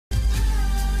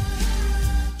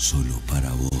solo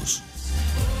para vos.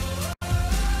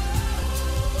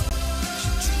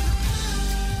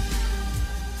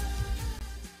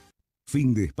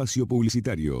 Fin de espacio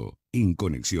publicitario en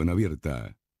Conexión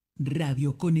Abierta.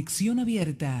 Radio Conexión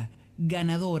Abierta,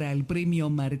 ganadora al premio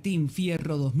Martín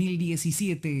Fierro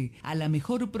 2017 a la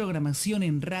mejor programación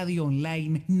en radio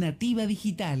online nativa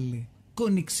digital.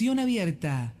 Conexión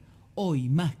Abierta, hoy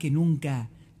más que nunca,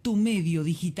 tu medio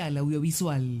digital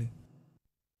audiovisual.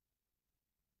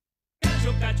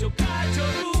 Cacho, Cacho, Cacho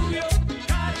Rubio,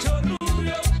 Cacho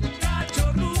Rubio,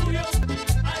 Cacho Rubio.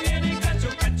 Ahí viene Cacho,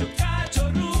 Cacho,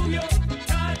 Cacho Rubio,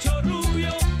 Cacho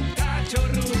Rubio, Cacho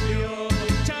Rubio.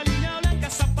 Chalina blanca,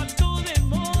 zapato de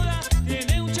moda,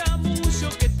 tiene un chamullo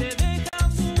que te deja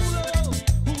mudo,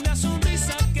 una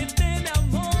sonrisa que te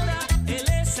enamora, él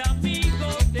es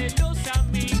amigo de los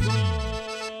amigos.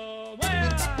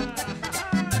 ¡Mueva!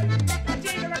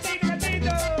 ¡Cachito, cachito,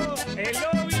 cachito! El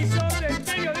lobizón del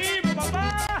periodismo,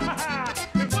 papá.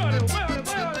 ¡Muévalo, muévalo,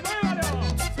 muévalo, muévalo!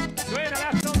 Suena la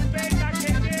trompeta que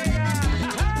llega.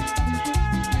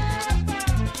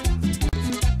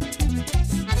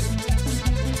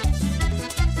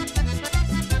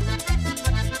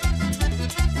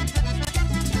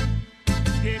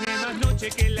 Tiene más noche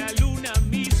que la luna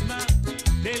misma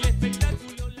del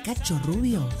espectáculo. Cacho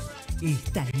Rubio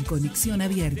está en Conexión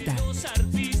Abierta. Los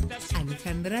artistas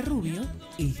Alejandra Rubio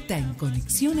está en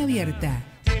Conexión Abierta.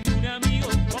 tienen un amigo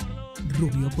por lo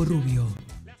Rubio por Rubio.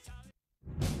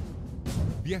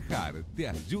 Viajar te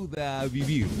ayuda a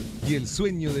vivir y el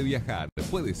sueño de viajar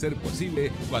puede ser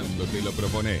posible cuando te lo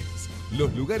propones.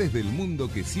 Los lugares del mundo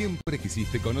que siempre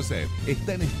quisiste conocer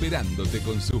están esperándote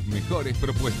con sus mejores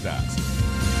propuestas.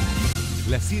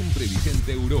 La siempre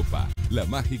vigente Europa, la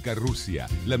mágica Rusia,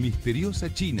 la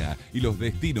misteriosa China y los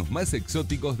destinos más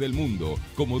exóticos del mundo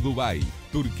como Dubái,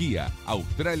 Turquía,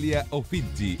 Australia o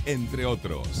Fiji, entre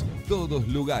otros. Todos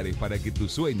lugares para que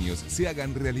tus sueños se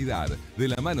hagan realidad de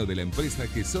la mano de la empresa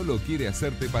que solo quiere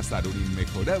hacerte pasar un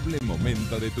inmejorable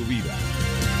momento de tu vida.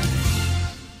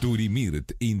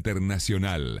 Turimirt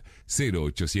Internacional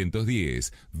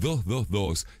 0810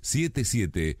 222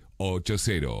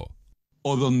 7780.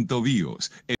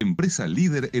 Odontobios, empresa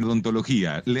líder en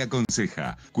odontología, le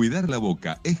aconseja: cuidar la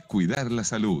boca es cuidar la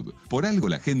salud. Por algo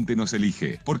la gente nos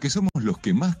elige, porque somos los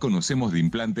que más conocemos de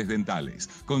implantes dentales.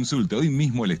 Consulte hoy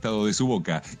mismo el estado de su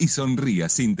boca y sonría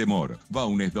sin temor.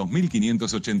 Baunes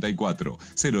 2584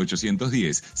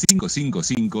 0810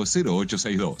 555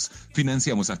 0862.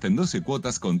 Financiamos hasta en 12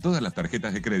 cuotas con todas las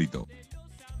tarjetas de crédito.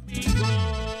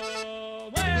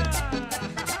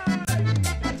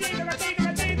 Cachito, cachito,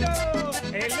 cachito.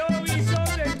 El lobizón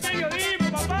del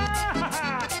periodismo,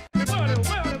 papá. Muévalo,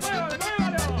 muévalo, muévalo,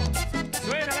 muévalo.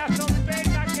 Suena la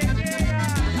trompeta que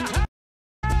llega.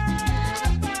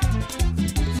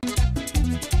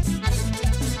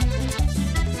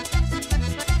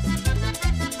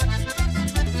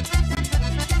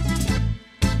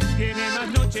 Tiene más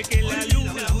noche que la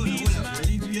luna misma.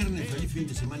 Feliz viernes, feliz fin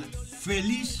de semana,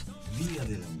 feliz Día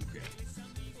de la Mujer.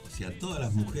 O sea, todas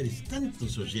las mujeres,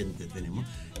 tantos oyentes tenemos,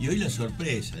 y hoy la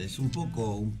sorpresa, es un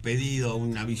poco un pedido,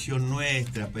 una visión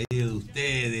nuestra, pedido de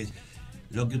ustedes,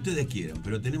 lo que ustedes quieran,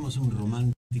 pero tenemos un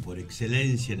romántico por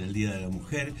excelencia en el Día de la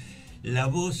Mujer, la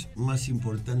voz más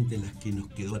importante, la que nos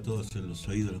quedó a todos en los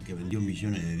oídos, los que vendió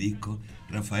millones de discos,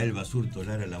 Rafael, Basurto,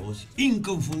 Lara, la voz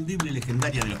inconfundible y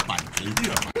legendaria de los Pancos. El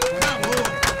tío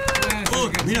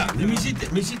mirá, me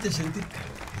hiciste sentir.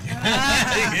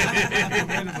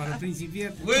 Bueno, para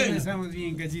principiar, comenzamos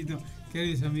bien, Cachito.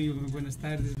 Queridos amigos, buenas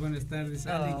tardes,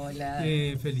 Ale. Hola.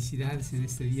 Felicidades en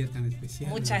este día tan especial.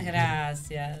 Muchas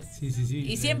gracias. Sí.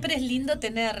 Y siempre es lindo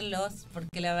tenerlos,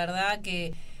 porque la verdad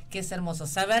que es hermoso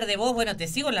saber de vos. Bueno, te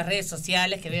sigo en las redes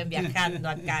sociales, que ven viajando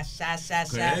acá, ya.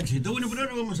 Qué éxito. Bueno, pero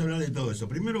ahora vamos a hablar de todo eso.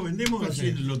 Primero vendemos,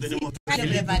 así lo tenemos. Ya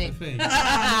lo preparé.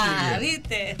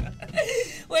 ¿Viste?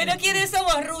 Bueno, ¿quiénes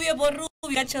somos? Rubio por Rubio,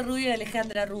 Cacho Rubio y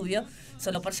Alejandra Rubio.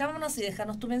 Solo por llamarnos y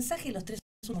dejarnos tu mensaje y los tres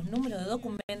somos números de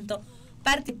documento.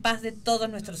 Participás de todos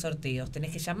nuestros sorteos.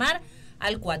 Tenés que llamar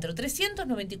al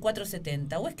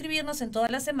 4300-9470 o escribirnos en toda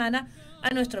la semana a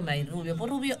nuestro mail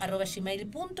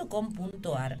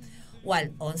rubioporrubio@gmail.com.ar o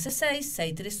al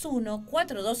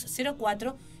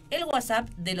 116-631-4204, el WhatsApp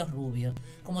de los Rubios.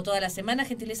 Como toda la semana,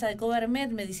 gentileza de Covermed,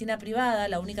 medicina privada,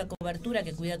 la única cobertura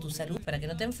que cuida tu salud para que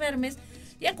no te enfermes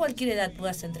y a cualquier edad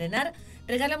puedas entrenar.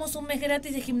 Regalamos un mes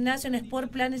gratis de gimnasio en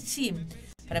Sport Planet Gym.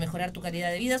 Para mejorar tu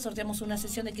calidad de vida, sorteamos una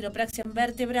sesión de quiropraxia en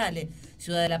Vertebrale,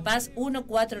 Ciudad de la Paz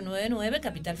 1499,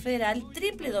 Capital Federal,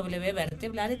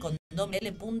 www.vertebrale.com.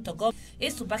 conducción.com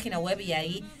es su página web y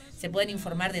ahí se pueden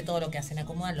informar de todo lo que hacen.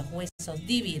 Acomodan los huesos,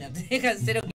 divinos, te dejan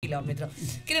 0 kilómetros.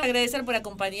 Queremos agradecer por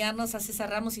acompañarnos a César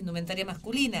Ramos, Indumentaria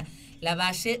Masculina, La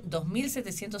Valle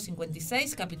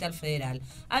 2756, Capital Federal.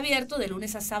 Abierto de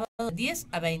lunes a sábado de 10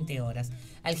 a 20 horas.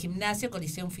 Al gimnasio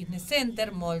Conexion Fitness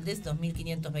Center, Moldes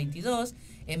 2522,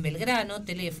 en Belgrano,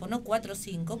 teléfono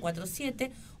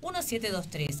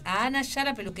 4547-1723. A Ana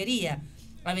Yara Peluquería,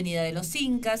 Avenida de los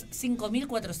Incas,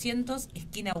 5400,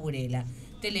 esquina Burela.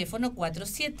 Teléfono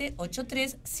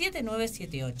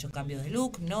 4783-7978. Cambios de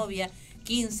look, novia,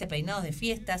 15, peinados de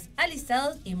fiestas,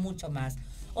 alisados y mucho más.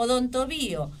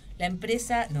 Odontobio, la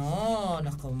empresa... No,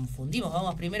 nos confundimos.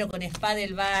 Vamos primero con Spa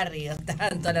del Barrio.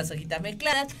 Tanto las hojitas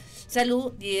mezcladas.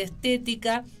 Salud y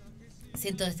estética.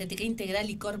 Centro de estética integral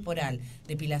y corporal,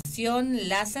 depilación,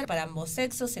 láser para ambos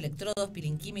sexos, electrodos,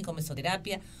 peeling químico,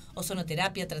 mesoterapia,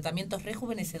 ozonoterapia, tratamientos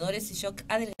rejuvenecedores y shock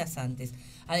adelgazantes.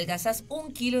 Adelgazás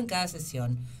 1 kilo en cada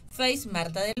sesión. Face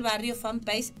Marta del Barrio,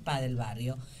 fanpage Spa del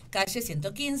Barrio. Calle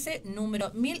 115,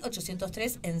 número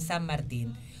 1803 en San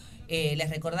Martín. Les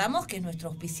recordamos que es nuestro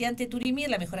auspiciante Turimir,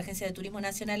 la mejor agencia de turismo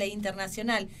nacional e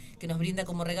internacional, que nos brinda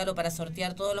como regalo para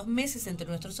sortear todos los meses entre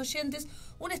nuestros oyentes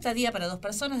una estadía para 2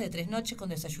 personas de 3 noches con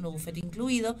desayuno buffet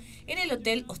incluido en el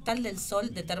Hotel Hostal del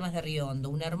Sol de Termas de Río Hondo,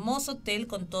 un hermoso hotel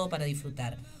con todo para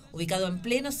disfrutar. Ubicado en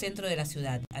pleno centro de la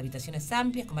ciudad, habitaciones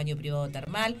amplias con baño privado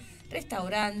termal,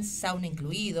 restaurante, sauna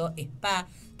incluido, spa,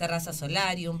 terraza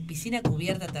solarium, piscina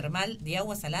cubierta termal de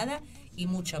agua salada y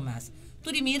mucho más.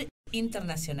 Turimir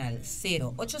Internacional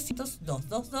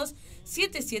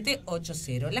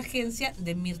 0800-222-7780, la agencia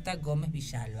de Mirta Gómez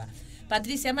Villalba.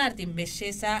 Patricia Martín,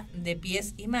 belleza de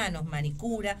pies y manos,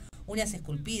 manicura, uñas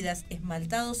esculpidas,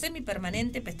 esmaltado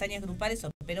semipermanente, pestañas grupales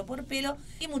o pelo por pelo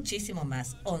y muchísimo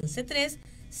más.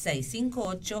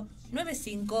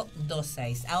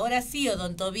 113-658-9526. Ahora sí,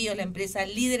 Odontobio, la empresa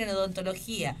líder en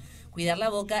odontología. Cuidar la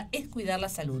boca es cuidar la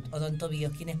salud.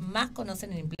 Odontobio, quienes más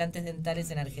conocen en implantes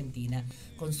dentales en Argentina.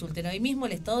 Consulten hoy mismo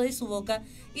el estado de su boca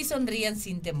y sonrían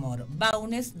sin temor.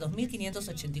 Baunes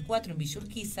 2584 en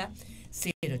Villurquiza,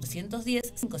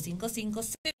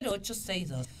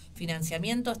 0810-555-0862.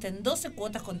 Financiamiento hasta en 12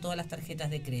 cuotas con todas las tarjetas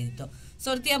de crédito.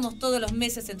 Sorteamos todos los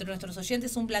meses entre nuestros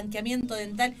oyentes un blanqueamiento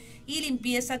dental y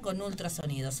limpieza con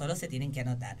ultrasonido. Solo se tienen que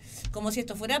anotar. Como si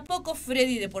esto fuera poco,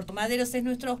 Freddy de Puerto Maderos es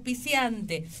nuestro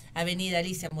auspiciante. Avenida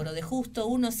Alicia Moro de Justo,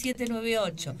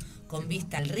 1798. Con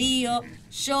vista al río,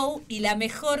 show y la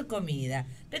mejor comida.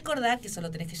 Recordad que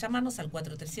solo tenés que llamarnos al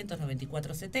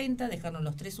 4300-9470, dejarnos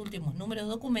los 3 últimos números de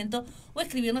documento o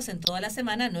escribirnos en toda la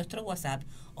semana a nuestro WhatsApp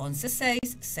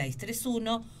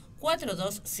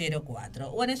 116-631-4204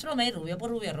 o a nuestro mail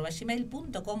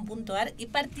rubioporrubio@gmail.com.ar y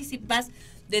participás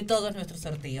de todos nuestros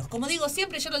sorteos. Como digo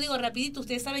siempre, yo lo digo rapidito,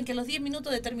 ustedes saben que a los 10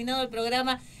 minutos de terminado el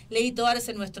programa, Leito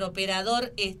Arce, nuestro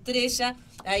operador estrella,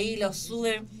 ahí lo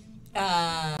sube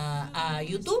a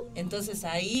YouTube, entonces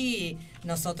ahí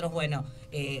nosotros,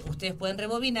 ustedes pueden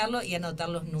rebobinarlo y anotar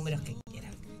los números que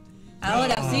quieran.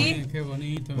 Ahora sí, qué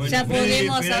bonito. Bueno, ya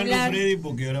podemos hablar. Freddy,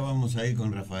 porque ahora vamos a ir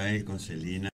con Rafael, con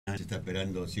Celina, se está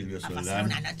esperando Silvio a pasar Soldán.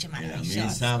 una noche En la maravillosa.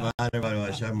 mesa bárbaro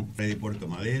allá en Freddy Puerto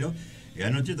Madero. Y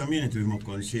anoche también estuvimos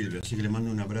con Silvio, así que le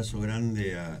mando un abrazo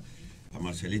grande a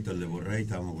Marcelito, el de Borrey.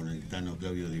 Estábamos con el Tano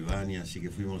Claudio Divani, así que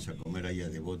fuimos a comer ahí a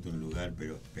Devoto, un lugar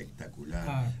pero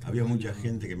espectacular. Había mucha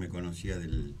gente que me conocía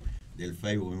del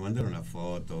Facebook, me mandaron la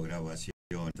foto, grabación,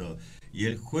 todo. Y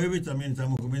el jueves también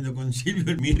estamos comiendo con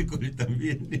Silvio, el miércoles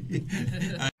también.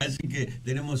 Así que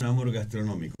tenemos amor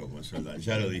gastronómico con Soldán,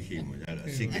 ya lo dijimos.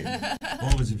 Así que,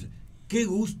 qué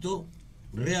gusto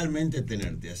realmente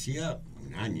tenerte. Hacía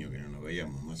un año que no nos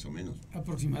veíamos, más o menos.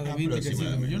 Aproximadamente.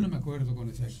 Yo no me acuerdo con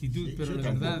esa actitud, sí, pero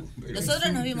la verdad...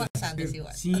 Nosotros nos vimos antes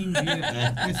igual. Sí,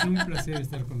 es un placer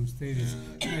estar con ustedes.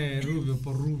 Rubio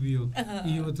por Rubio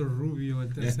y otro Rubio,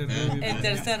 el tercer Rubio. El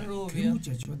tercer Rubio. Qué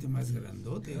muchachote más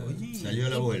grandote, oye. Salió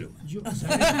el abuelo.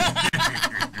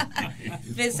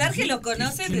 Pensar que lo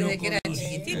conoces desde que era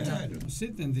chiquitito. Claro. No sé,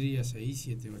 tendría 6,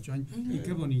 7, 8 años. Y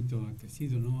qué bonito ha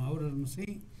crecido, ¿no? Ahora, no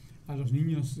sé, a los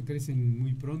niños crecen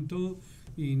muy pronto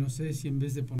y no sé si en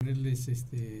vez de ponerles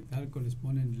talco les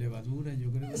ponen levadura,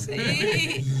 yo creo. Sí.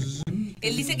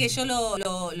 Él dice que yo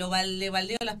le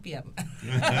baldeo las piernas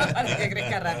para que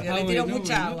crezca rápido. Le tiro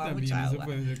mucha agua.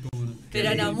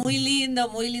 Pero no, muy lindo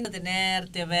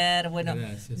tenerte, ver,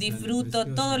 gracias, disfruto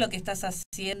Ale, todo lo que estás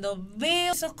haciendo.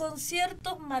 Veo esos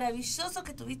conciertos maravillosos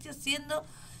que estuviste haciendo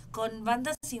con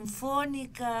bandas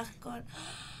sinfónicas, con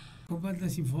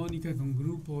bandas sinfónicas, con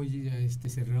grupo. Hoy ya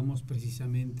cerramos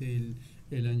precisamente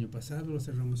el año pasado, lo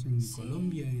cerramos en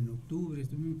Colombia en octubre,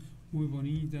 estuvo muy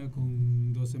bonita,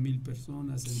 con 12,000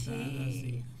 personas sentadas.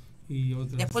 Sí. y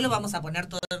otras. Después lo vamos a poner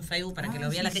todo en Facebook para que lo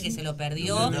vea la gente que se lo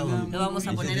perdió. Lo Lo vamos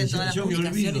a poner en todas las yo me olvido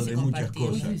publicaciones y de muchas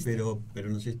compartir. cosas, pero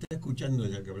nos está escuchando,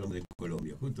 ya que hablamos de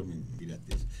Colombia, justo me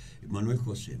miraste, Manuel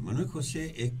José. Manuel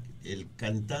José es el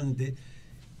cantante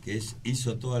que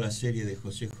hizo toda la serie de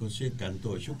José José,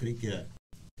 cantó, yo creí que era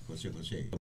José José,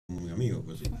 muy amigo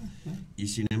José. Y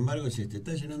sin embargo se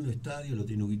está llenando estadios, lo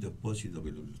tiene Huguito Espósito,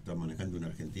 que lo está manejando un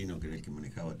argentino, que era el que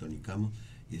manejaba a Tony Camo,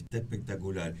 y está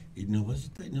espectacular. Y nos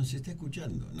está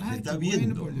escuchando, nos está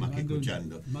viendo, pues, más que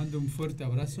escuchando. Mando un fuerte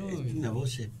abrazo. Es una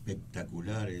voz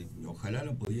espectacular, ojalá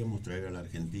lo podíamos traer a la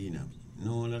Argentina.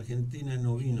 No, la Argentina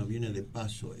no vino, viene de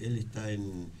paso. Él está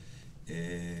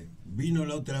vino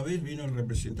la otra vez, vino el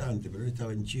representante, pero él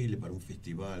estaba en Chile para un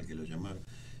festival que lo llamaron.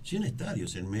 Llena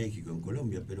estadios en México, en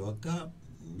Colombia, pero acá,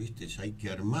 viste, hay que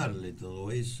armarle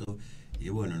todo eso. Y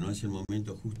bueno, no es el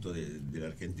momento justo de la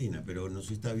Argentina, pero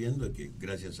nos está viendo que,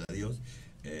 gracias a Dios,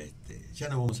 ya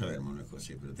no vamos a ver, Manuel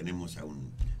José, pero tenemos a un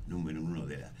número uno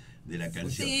de la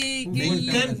canción. Sí,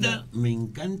 Me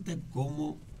encanta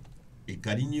cómo el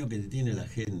cariño que tiene la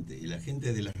gente, y la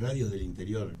gente de las radios del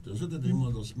interior. Nosotros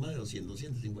tenemos más de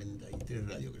 253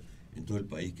 radios en todo el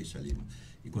país que salimos.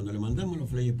 Y cuando le mandamos los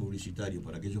flyers publicitarios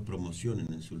para que ellos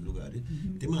promocionen en sus lugares,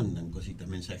 te mandan cositas,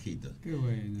 mensajitos. Qué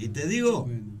bueno. Y te digo,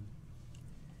 qué bueno.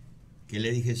 que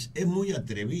le dije, es muy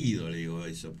atrevido, le digo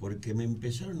eso, porque me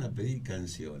empezaron a pedir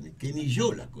canciones que ni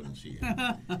yo las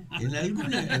conocía. En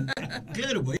algunas,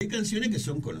 claro, porque hay canciones que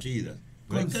son conocidas.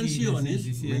 Pero hay canciones,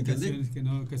 sí, ¿me hay entendés?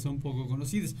 canciones que son poco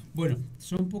conocidas. Bueno,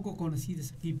 son poco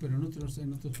conocidas aquí, pero en otros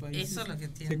países Eso es lo que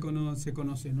tiene. se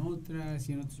conocen otras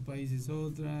y en otros países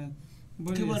otras.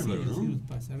 Bueno, Qué bárbaro, ¿no? así nos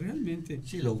pasa, realmente.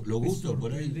 Sí, los gustos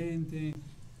por ahí. Sorprendente.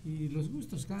 Y los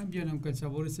gustos cambian, aunque el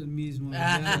sabor es el mismo,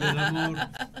 ¿verdad? Del amor,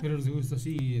 pero los gustos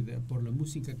sí, por la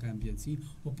música cambian, sí,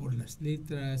 o por las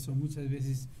letras, o muchas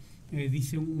veces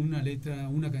dice una letra,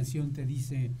 una canción te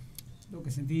dice lo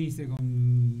que sentiste con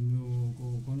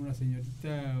una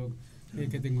señorita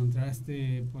que te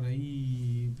encontraste por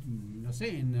ahí, no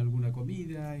sé, en alguna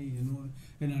comida y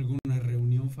en alguna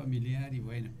reunión familiar, y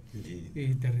bueno,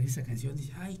 te regresa esa canción,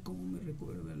 dice, ay, cómo me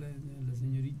recuerda a la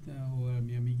señorita o a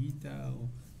mi amiguita, o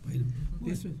bueno,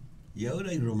 eso es. Y ahora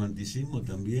hay romanticismo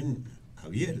también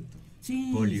abierto.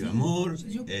 Sí, Poliamor.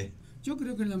 Sí. Yo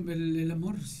creo que el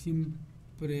amor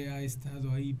siempre ha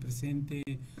estado ahí presente.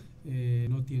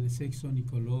 No tiene sexo, ni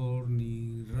color,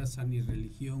 ni raza, ni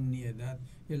religión, ni edad.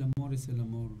 El amor es el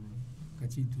amor,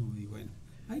 Cachito. Y bueno,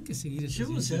 hay que seguir esas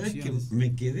Yo, sabés que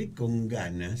me quedé con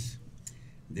ganas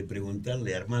de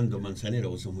preguntarle a Armando Manzanero,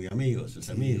 vos sos muy amigos, sos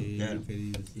amigos, claro.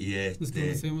 Querido, sí. Y Nos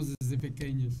conocemos desde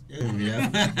pequeños.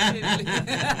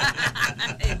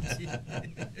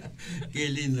 Qué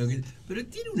lindo. Pero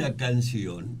tiene una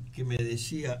canción que me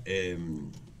decía,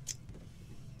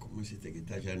 ¿cómo es este que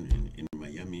está allá en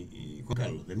Miami? Y Juan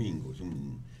Carlos Domingo, es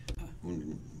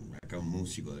acá un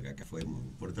músico de acá fue muy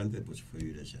importante, después se fue a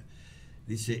vivir allá.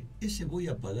 Dice, ese voy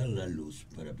a apagar la luz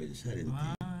para pensar en ti.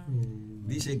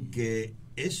 Dice que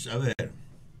es, a ver,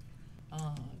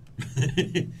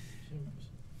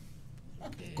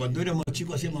 cuando éramos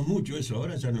chicos hacíamos mucho eso,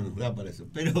 ahora ya no nos da para eso.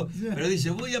 Pero dice,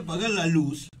 voy a apagar la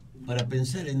luz para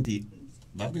pensar en ti.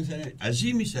 Va a pensar en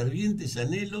allí mis ardientes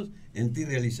anhelos en ti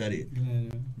realizaré. Claro.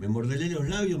 Me morderé los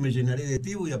labios, me llenaré de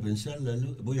ti, voy a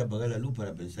apagar la luz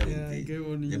para pensar en ti. Qué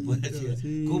bonito. Después decía,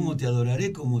 sí. cómo te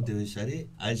adoraré, cómo te besaré.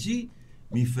 Allí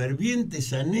mis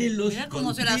fervientes anhelos Mirá con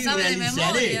cómo se la ti sabe de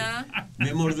realizaré. memoria.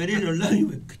 Me morderé los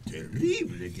labios. Qué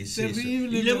terrible que es Terrible,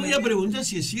 eso. Y le voy a pero- preguntar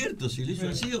si es cierto, si le hizo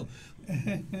así o...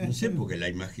 No sé, porque la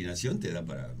imaginación te da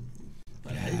para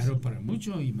Claro, eso. para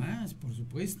mucho y más, por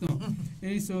supuesto.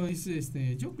 Eso es,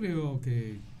 yo creo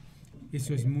que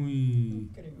eso es muy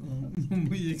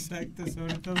exacto,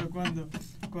 sobre todo cuando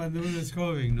uno es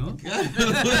joven, ¿no? Claro,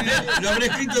 lo habrá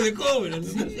escrito de joven, ¿no?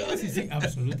 Sí,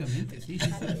 absolutamente, sí.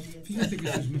 Fíjate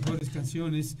que sus mejores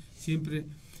canciones siempre...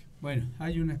 Bueno,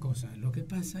 hay una cosa, lo que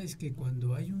pasa es que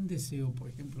cuando hay un deseo, por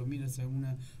ejemplo, miras a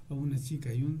una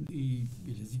chica y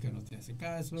la chica no te hace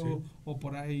caso, Sí. o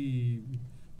por ahí,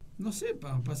 no sé,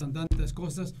 pasan tantas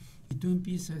cosas, y tú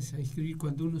empiezas a escribir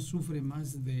cuando uno sufre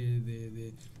más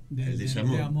de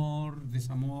desamor. de amor,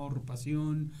 desamor,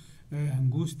 pasión,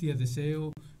 angustia,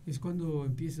 deseo, es cuando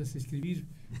empiezas a escribir,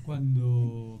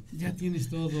 cuando ya tienes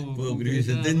todo. Puedo escribir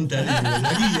concretado. 70 libros,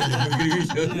 la guía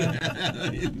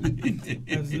lo puedo escribir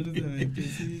yo. Absolutamente,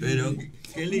 sí. Pero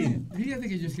qué lindo. Fíjate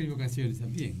que yo escribo canciones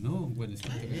también, ¿no? Bueno, he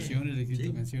escrito canciones, he escrito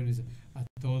Sí. canciones a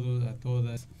todos, a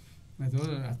todas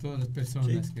las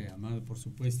personas Sí. que he amado, por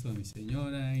supuesto, a mi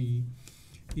señora, y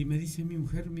Y me dice mi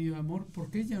mujer, mi amor, ¿por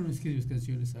qué ya no escribes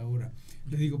canciones ahora?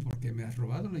 Le digo, porque me has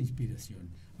robado la inspiración.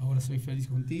 Ahora soy feliz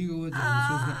contigo,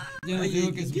 ya no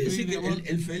tengo que quiere decir sufrir. que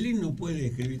el feliz no puede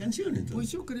escribir canciones, entonces.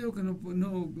 Pues yo creo que no,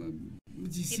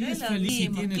 si no es lo feliz y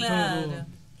mismo, tiene claro. todo.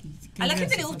 A la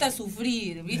gente le gusta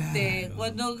sufrir, ¿viste? Claro.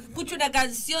 Cuando escucha una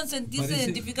canción, sentirse Parece-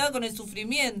 identificado con el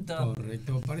sufrimiento.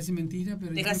 Correcto, parece mentira, pero...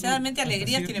 yo Desgraciadamente creo que hasta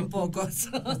alegrías cierto tienen punto- pocos.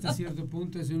 Hasta cierto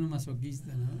punto es uno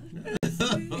masoquista, ¿no?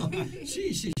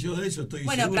 Sí, yo de eso estoy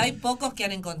Bueno, seguro. pero hay pocos que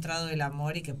han encontrado el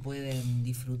amor y que pueden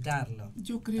disfrutarlo.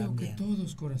 Yo creo También. que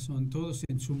todos, corazón, todos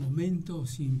en su momento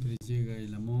siempre llega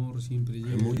el amor, siempre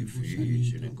llega Es muy el difícil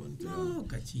gusanito. encontrar. No,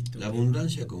 Cachito. La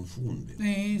abundancia confunde.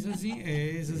 Eso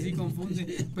sí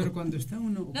confunde. Pero cuando está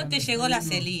uno... No cuando te está llegó la uno-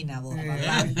 Celina, vos, Eh,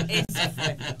 papá. Eso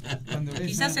fue. Cuando ves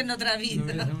Quizás en otra cuando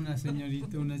ves vida. a una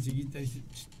señorita, una chiquita, y dice,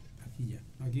 aquí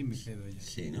ya, aquí me quedo ya.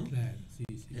 Sí, ¿no? Claro, sí.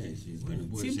 Sí, bueno,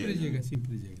 puede Siempre ser, ¿no? llega,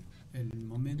 siempre llega. El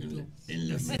momento... En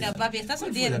la- Bueno, papi, estás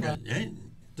 ¿Cuál a fue la tiempo. ca-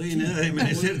 Estoy en edad de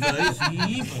merecer todavía.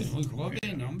 Sí, pues muy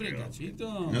joven, hombre,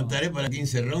 Cachito. No estaré para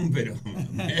 15 ron, pero.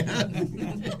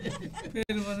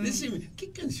 Pero, bueno, Decime,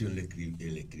 ¿qué canción le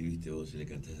escribiste vos y le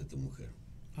cantaste a tu mujer?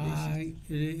 ay,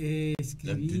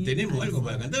 escribí... ¿Tenemos algo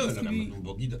para cantar o la escribí- cantamos un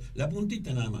poquito? La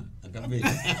puntita nada más, a capela.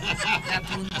 La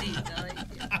puntita.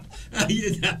 ¿viste? Ahí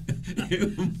está.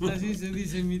 Así se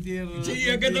dice en mi tierra. Sí,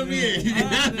 acá también.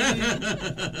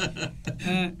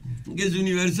 Ah, Que es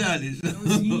universal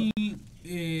eso. sí,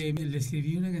 le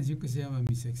escribí una canción que se llama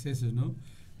Mis excesos, ¿no?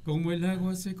 Como el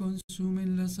agua se consume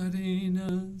en las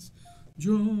arenas,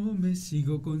 yo me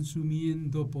sigo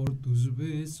consumiendo por tus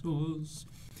besos.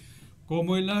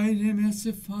 Como el aire me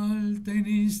hace falta en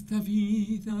esta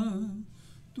vida,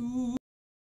 tú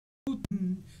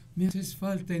me haces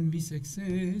falta en mis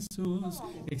excesos.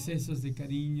 Excesos de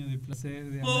cariño, de placer,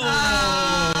 de amor.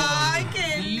 ¡Ay,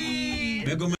 qué lindo!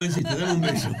 Me convenciste, dame un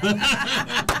beso.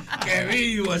 Que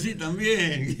vivo así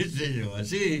también, qué sé yo,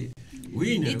 así.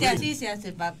 Winner, Viste, winner. así se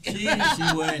hace, papi. Sí,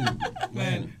 bueno.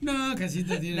 Bueno, no,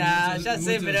 Casita tiene No, muchos- ya sé,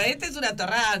 muchos- pero este es un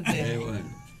atorrante.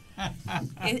 Bueno.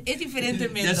 Es diferente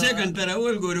el Le hacía método. cantar a vos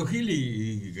el Goro Gil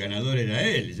y ganador era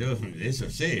él, yo de eso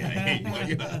sé. Ahí,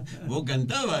 vos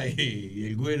cantabas y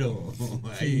el güero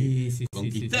ahí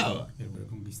conquistaba. Sí, pero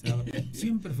conquistaba.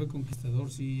 Siempre fue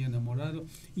conquistador, sí, enamorado.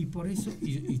 Y por eso,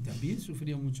 y también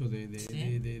sufría mucho de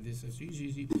eso.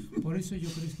 Sí. Por eso yo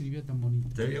creo que escribía tan bonito.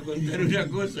 Te voy a contar una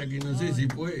cosa que no sé si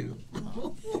puedo.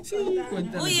 Sí,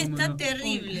 cuéntame. Uy, cómo está no.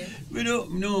 terrible. Pero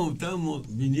no,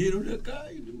 vinieron acá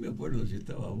y no me acuerdo si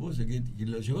estaba vos, que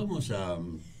lo llevamos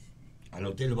al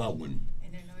Hotel Bowen.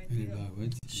 En el vago, ¿eh?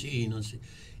 Sí, no sé.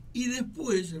 Y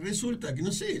después resulta que,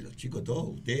 no sé, los chicos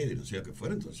todos, ustedes, no sé a qué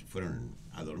fueron, entonces fueron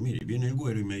a dormir. Y viene el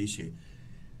güero y me dice,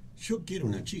 yo quiero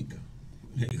una chica.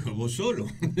 Le digo, ¿vos solo?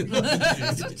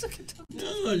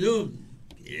 No, yo...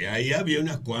 ahí había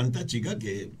unas cuantas chicas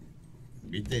que,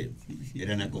 viste,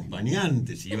 eran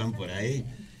acompañantes, iban por ahí.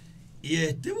 Y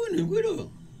bueno, el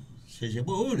güero se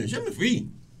llevó uno, ya me fui.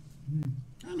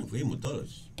 Nos fuimos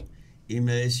todos. Y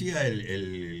me decía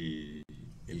el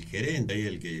gerente ahí,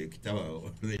 el que estaba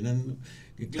ordenando,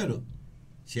 que claro,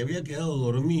 se había quedado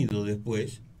dormido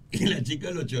después y la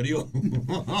chica lo choreó.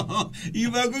 Y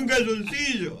va con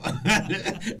calzoncillo.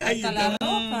 Ahí ¿Hasta la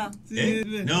está. ropa?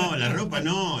 No, la ropa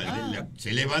no.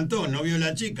 Se levantó, no vio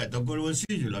la chica, tocó el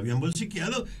bolsillo, lo habían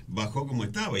bolsiqueado, bajó como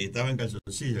estaba y estaba en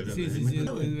calzoncillo. Sí, es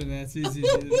verdad, sí,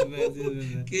 es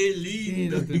verdad. Qué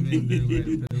lindo. Era tremendo el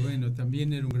güero, pero bueno,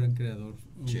 también era un gran creador.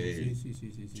 Sí. Sí.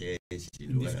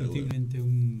 Sin lugar a dudas. Indiscutiblemente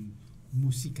un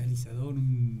musicalizador,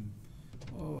 un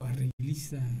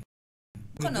arreglista.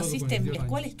 ¿Conociste?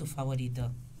 ¿Cuál es tu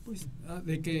favorito? Pues,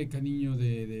 ¿de qué cariño?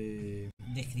 De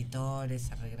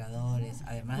escritores, arregladores,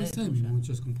 además Pues de hay tuyo.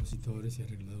 muchos compositores y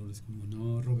arregladores, como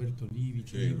no, Roberto Livi,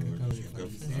 Sí, que Roberto, acaba de sí,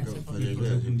 fallecer, acaba de y fallecer.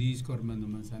 produjo un disco, Armando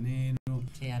Manzanero.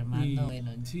 Sí, Armando, Y-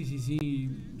 bueno. Sí,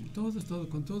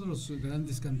 con todos los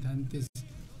grandes cantantes,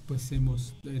 pues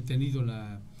hemos tenido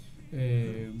la...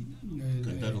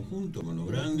 Cantaron juntos con los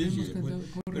grandes y hemos después.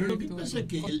 cantado, Pero lo que correcto. pasa es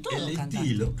que Con el todos cantaste.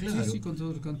 estilo, claro. Sí, con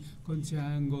todos, con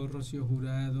Chango, Rocío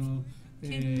Jurado,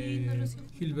 Qué lindo, Rocío.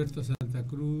 Gilberto Santa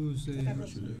Cruz, Santa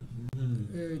Rosa.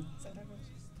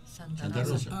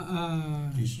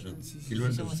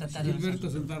 Gilberto. Somos Santa Rosa. Gilberto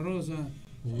Santa Rosa.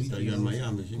 Uy, Está allá en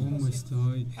Miami, sí. ¿Cómo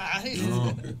estoy? Ay,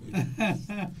 No.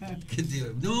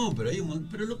 No, pero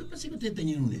pero lo que pasa es que ustedes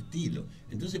tenían un estilo.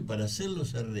 Entonces, para hacer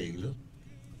los arreglos,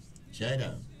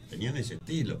 tenían ese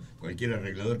estilo. Cualquier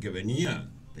arreglador que venía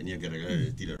tenía que arreglar el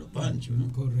estilo de los Panchos,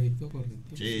 ¿no? Correcto.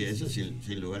 Sí, eso sin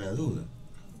lugar a duda.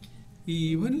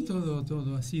 Y bueno,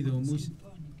 todo ha sido muy...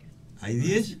 ¿Hay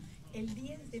 10? el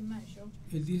 10 de mayo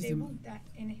El 10 de debuta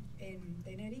en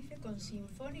Tenerife con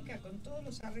Sinfónica, con todos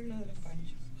los arreglos de los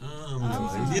panchos.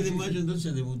 El 10 de mayo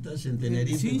entonces debutás en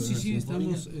Tenerife. Sí, con sí, la sí,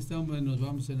 Sinfónica. nos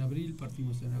vamos en abril,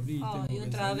 partimos en abril. Ay, tengo que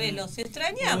otra vez, ensayar. los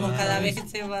extrañamos cada vez que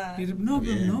se va. Pero no,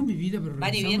 mi vida, pero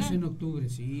 ¿Van y regresamos vienen? en octubre,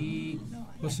 sí. No,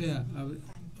 O sea,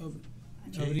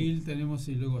 abril tenemos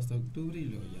y luego hasta octubre y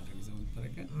luego ya regresamos para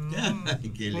acá. Ay,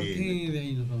 qué Porque lindo. de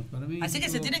ahí nos vamos para México. Así que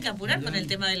se tienen que apurar allá. con el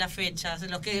tema de las fechas,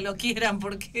 los que lo quieran,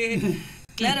 porque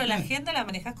claro, la agenda la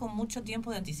manejas con mucho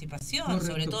tiempo de anticipación, Correcto,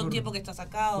 sobre todo un tiempo que estás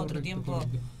acá, otro Correcto, tiempo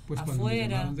correcto. Pues cuando me afuera.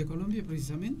 llamaron de Colombia,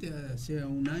 precisamente, hace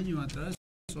un año atrás,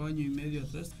 o año y medio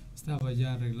atrás, estaba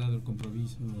ya arreglado el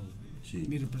compromiso. Sí.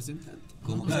 Mi representante.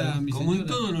 Como, O sea, mi como en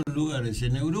señora. todos los lugares,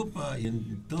 en Europa y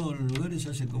en todos los lugares se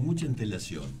hace con mucha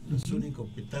antelación. Los únicos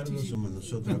petardos somos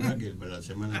nosotros acá, que para la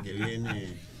semana que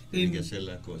viene tienen que hacer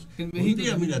las cosas. en Un México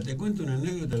día, también. mira, te cuento una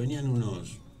anécdota, venían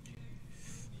unos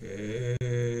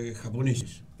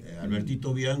japoneses.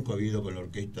 Albertito Bianco ha ido con la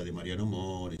orquesta de Mariano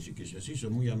Mores y que se así,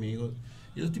 son muy amigos.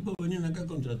 Y los tipos venían acá a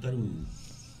contratar un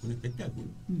espectáculo.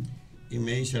 Y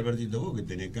me dice Albertito, vos que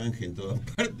tenés canje en todas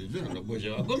partes, yo no lo puedo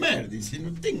llevar a comer. Dice,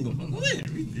 no tengo para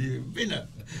comer, ¿viste? Pena,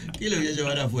 ¿qué lo voy a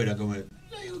llevar afuera a comer?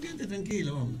 Le digo, quédate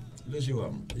tranquilo, vamos, lo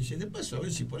llevamos. Dice, de paso, a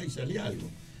ver si por ahí sale algo.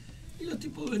 Y los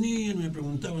tipos venían, me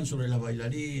preguntaban sobre las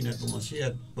bailarinas, cómo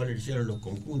hacía, cuáles eran los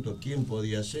conjuntos, quién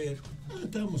podía hacer.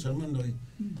 Estábamos armando ahí.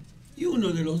 Y uno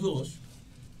de los dos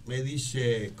me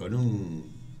dice, con un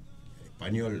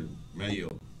español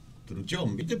medio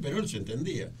truchón, ¿viste? Pero él se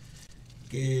entendía.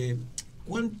 Que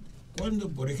cuando,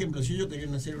 por ejemplo, si ellos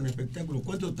querían hacer un espectáculo,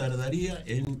 ¿cuánto tardaría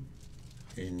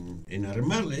en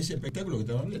armarle ese espectáculo que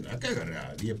estaban hablando? Acá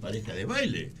agarrá 10 parejas de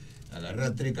baile,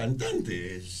 agarrá 3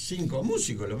 cantantes, 5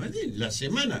 músicos, lo metí, la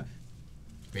semana,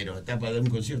 pero está para dar un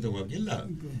concierto en cualquier lado.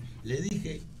 Le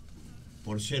dije,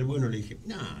 por ser bueno, le dije,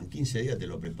 no, en 15 días te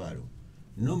lo preparo.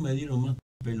 No me dieron más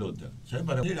pelota.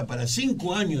 ¿Sabes? Era para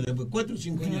 5 años después, 4 o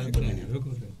 5 años después. Claro,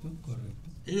 correcto.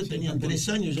 Ellos Sí, tenían Japón. 3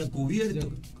 años ya cubiertos.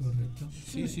 Correcto.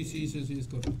 Sí, eso sí es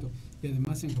correcto. Y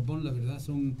además en Japón, la verdad,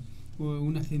 son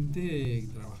una gente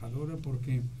trabajadora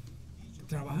porque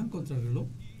trabajan contra el reloj.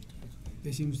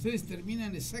 Decían, ustedes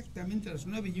terminan exactamente a las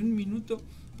 9 y 1 minuto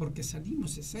porque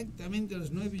salimos exactamente a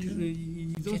las 9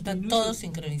 y 2 Está minutos. todo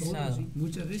sincronizado. Todo, sí.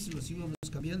 Muchas veces los íbamos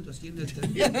cambiando así en el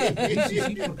tren. Sí,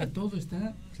 porque todo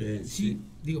está... Sí.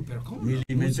 Digo, pero ¿cómo?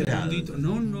 Milimetrado. Un segundito.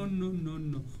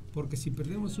 No. Porque si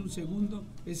perdemos un segundo,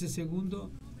 ese segundo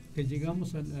que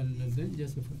llegamos al tren ya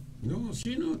se fue. No,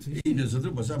 sí, no. Sí. Y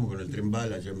nosotros pasamos con el tren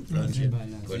bala allá en Francia. tren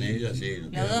bala, Con sí, ella, sí. sí. nos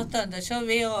Los quedamos. dos tontos, yo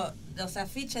veo los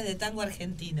afiches de tango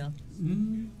argentino.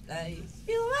 Ahí.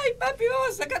 Digo, ay papi,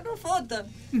 vamos a sacarnos fotos.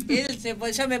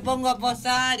 Yo me pongo a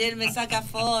posar, él me saca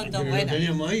fotos. Pero lo Bueno,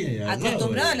 teníamos ahí, al lado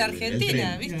acostumbrado a la del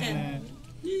Argentina, tren.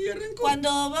 ¿viste? Y arrancó. Cuando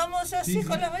vamos así Sí, sí.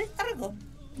 con la varita, arrancó.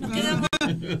 Nos quedamos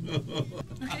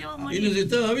Y morir. nos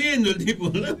estaba viendo el tipo,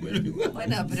 ¿no? Pero igual.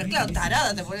 Bueno, pero claro,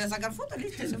 tarada, te ponías a sacar fotos,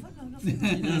 listo, se fue. No fue.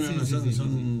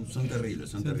 No, son terribles,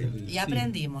 son terribles. Y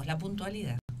aprendimos la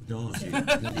puntualidad. No, sí.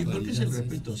 Y porque es el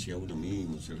respeto hacia uno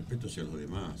mismo, es el respeto hacia los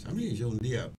demás. A mí, yo un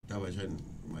día estaba allá en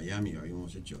Miami,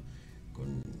 habíamos hecho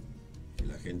con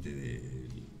la gente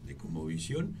de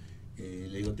Conmovisión.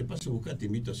 Le digo, te paso a buscar, te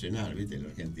invito a cenar, ¿viste? En la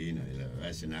Argentina, vas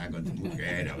a cenar con tu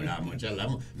mujer, hablamos,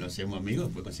 charlamos, nos hacemos amigos,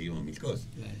 después conseguimos 1000 cosas.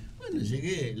 Bueno,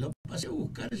 llegué, lo pasé a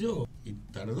buscar yo, y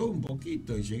tardó un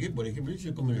poquito, y llegué, por ejemplo,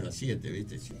 ellos comen a las 7,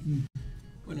 ¿viste? Sí.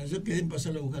 Bueno, yo quedé en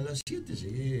pasarlo a buscar a las 7,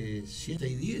 llegué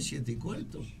 7:10,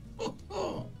 7:15.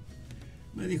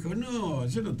 Me dijo, no,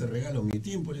 yo no te regalo mi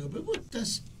tiempo. Le digo, pero vos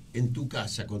estás en tu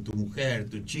casa con tu mujer,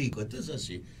 tu chico, estás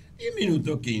así. 10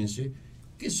 minutos 15,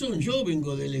 ¿qué son? Yo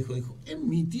vengo de lejos. Dijo, es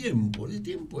mi tiempo, el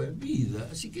tiempo es vida,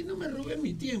 así que no me robé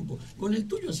mi tiempo. Con el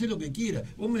tuyo hacé lo que quieras.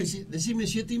 Vos me decime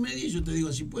 7:30 y yo te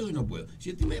digo si puedo o no puedo.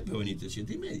 7:30, pero veniste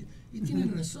 7:30. Y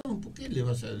tienes razón, ¿por qué le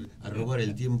vas a robar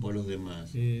el tiempo a los demás?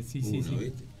 Sí.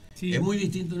 ¿Viste? Sí. Es muy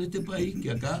distinto en este país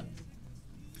que acá.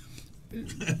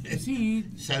 Sí.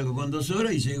 Salgo con 2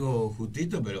 horas y llego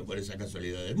justito, pero por esa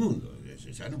casualidad del mundo.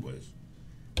 Ya no puedes.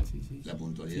 Sí. La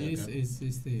puntualidad Sí, acá.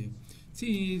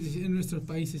 sí, en nuestros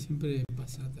países siempre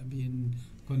pasa también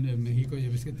con México, ya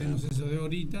ves que tenemos eso de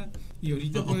ahorita, y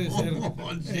ahorita puede ser...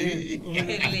 Sí.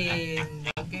 Qué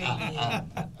lindo, qué lindo.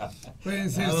 Pueden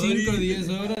ser Ahorita. 5 o 10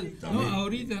 horas. No, También.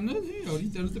 ahorita, no, sí,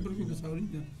 ahorita, no te preocupes,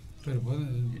 ahorita. Pero bueno,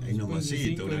 Ahí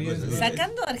nomasito, una cosa así.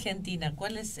 Sacando Argentina,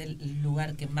 ¿cuál es el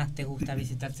lugar que más te gusta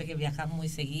visitar? Sé que viajas muy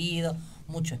seguido,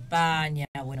 mucho España,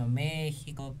 bueno,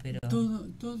 México, pero...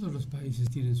 Todos los países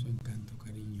tienen su encanto,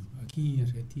 cariño. Aquí en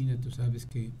Argentina, tú sabes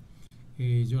que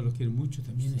yo lo quiero mucho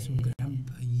también, es un gran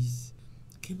país.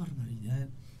 ¡Qué barbaridad!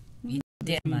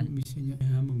 te aman. Mi señora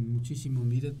me ama muchísimo.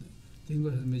 Mira,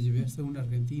 me llevé hasta una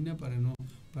argentina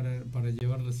para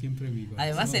llevarla siempre a mi corazón.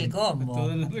 Además el combo. A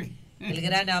toda la región. El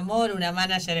gran amor, una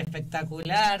manager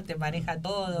espectacular, te maneja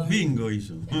todo. Bingo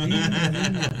hizo. Bingo.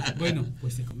 Bueno,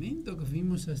 pues te comento que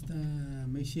fuimos hasta,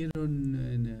 me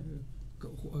hicieron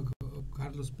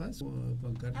Carlos Paz o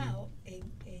Juan Carlos. En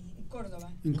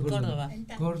Córdoba. En Córdoba. En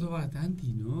Tanti. Córdoba,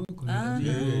 Tanti, ¿no? Con el Ah.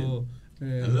 amigo,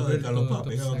 Al lado de Carlos Paz,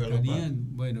 pegado a Carlos Paz. Zacarián,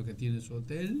 bueno, que tiene su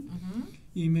hotel. Ujú.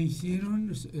 Y me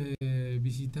hicieron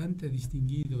visitante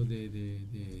distinguido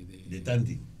De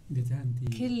Tanti. de Tanti.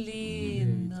 Qué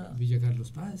lindo. De Villa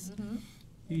Carlos Paz. Ujú.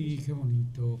 Y qué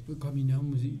bonito. Pues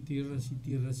caminamos y tierras y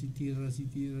tierras y tierras y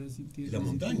tierras y Y tierras. la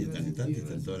montaña, tierras están y en Tanti,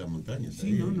 tierras. están todas las montañas. Sí,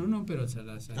 ahí. no, pero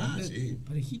la salida. Sí.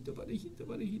 Parejito.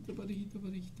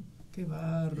 Qué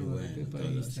bárbaro, Bueno, qué todo,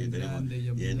 país sí, tan tenemos- grande y y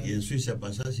abundante. en Suiza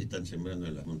pasás y están sembrando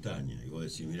en las montañas. Y vos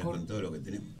decís, mirá con todo lo que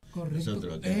tenemos. Correcto,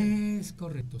 Nosotros acá. es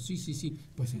correcto, sí.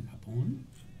 Pues en Japón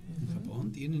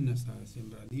tienen hasta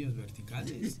sembradíos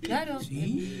verticales. Claro.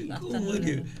 Sí. Hasta ¿Cómo es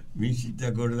que me hiciste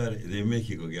acordar de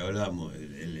México que hablábamos?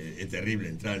 Es terrible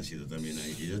en tránsito también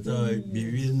ahí. Y yo estaba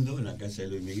viviendo en la casa de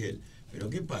Luis Miguel. Pero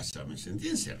 ¿qué pasa? Me sentí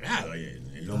encerrado ahí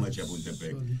en Loma de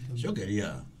Chapultepec. Yo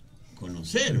quería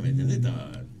conocerme, ¿entendés?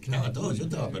 Estaba todo, yo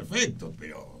estaba perfecto,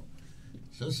 pero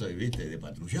yo soy, viste, de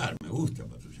patrullar, me gusta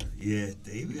patrullar.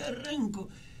 Y me arranco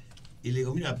y le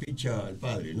digo, mira, picha al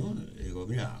padre, ¿no? Le digo,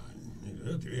 mira,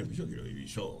 yo quiero vivir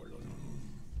solo, ¿no?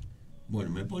 Bueno,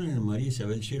 me ponen en María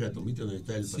Isabel Sheraton, ¿viste? Donde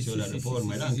está el Paseo de la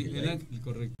Reforma, el Ángel. el ahí. Ángel,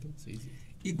 correcto. Sí.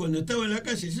 Y cuando estaba en la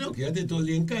calle, dice, no, quédate todo el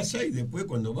día en casa y después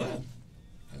cuando va,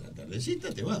 a la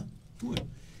tardecita te va. Bueno,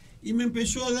 y me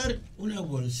empezó a dar una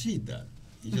bolsita.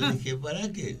 Y yo dije,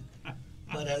 ¿para qué?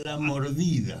 Para la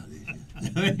mordida.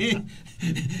 Dije.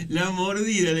 La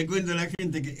mordida, le cuento a la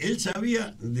gente que él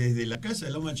sabía desde la casa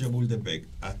de Loma de Chapultepec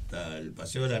hasta el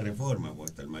Paseo de la Reforma o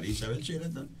hasta el María Isabel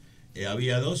Sheraton,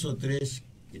 había 2 o 3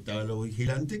 que estaban los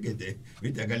vigilantes que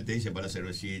viste, acá él te dice para la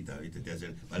cervecita, viste, te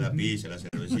hacen para la pizza, la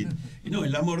cervecita. Y no,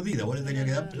 en la mordida, vos le tenías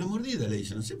que dar la mordida, le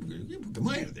dicen, no sé, porque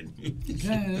muerden.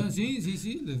 Claro, sí,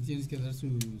 le tienes que dar su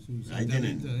Ahí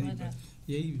tienen. ahí,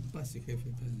 y ahí pase, jefe.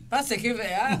 Pase, jefe.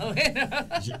 Bueno.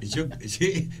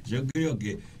 Yo creo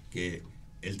que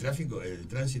el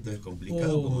tránsito es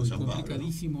complicado como San Pablo.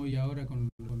 Complicadísimo, y ahora con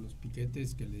los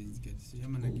piquetes que se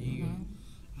llaman aquí.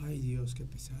 Ay, Dios, qué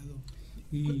pesado.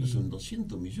 ¿Cuántos son?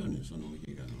 200 millones son los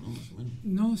mexicanos, ¿no? Más o menos.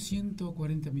 No,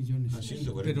 140 millones.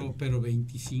 140. Pero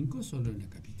 25 solo en la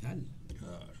capital.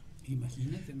 Claro.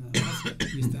 Imagínate nada más.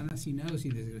 Y están hacinados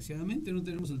y desgraciadamente no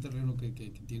tenemos el terreno que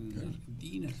tienen en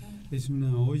Argentina. Es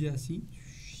una olla así.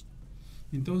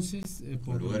 Entonces,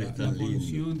 por la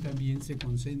polución también se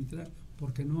concentra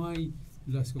porque no hay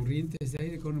las corrientes de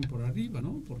aire que corren por arriba,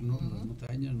 ¿no? Las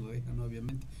montañas no dejan,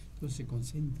 obviamente. Entonces se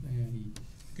concentra ahí.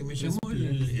 Que me llamó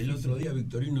el otro día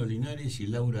Victorino Linares y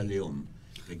Laura León,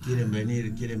 que quieren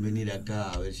venir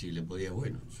acá a ver si le podía.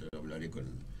 Bueno, yo hablaré con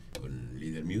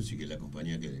Líder Music, que es la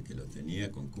compañía que los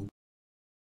tenía, con Cook,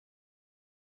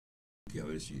 que a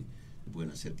ver si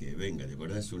pueden hacer que venga. ¿Te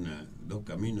acordás? 2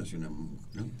 caminos y una,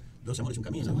 ¿no? 2 amores y un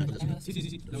camino.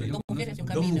 Sí. Dos mujeres y un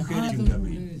 2 camino. mujeres y un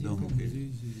camino. 2 mujeres.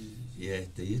 Sí.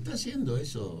 Y está haciendo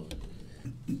eso.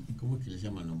 ¿Cómo es que le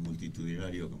llaman los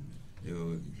multitudinarios?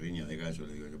 Riña de gallo,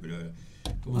 le digo yo, pero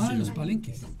 ¿cómo se los llama?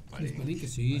 palenques. No, Los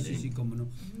palenques, sí, cómo no.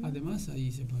 Además,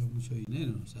 ahí se paga mucho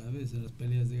dinero, ¿sabes? En las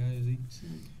peleas de gallos, sí.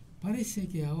 Parece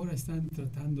que ahora están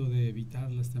tratando de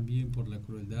evitarlas también por la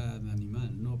crueldad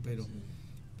animal, ¿no?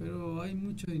 Pero hay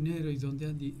mucho dinero, y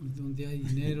donde hay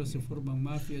dinero se forman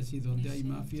mafias, y donde hay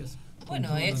mafias. Bueno,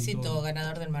 controlan éxito todo.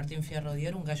 ganador del Martín Fierro de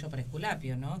Oro, un gallo para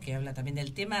Esculapio, ¿no? Que habla también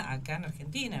del tema acá en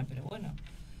Argentina, pero bueno,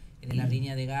 de la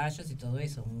riña de gallos y todo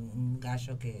eso, un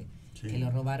gallo que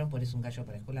lo robaron, por eso un gallo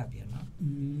para Esculapio, ¿no?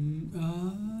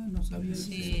 No sabía.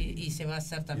 Sí, y se va a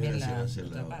hacer también la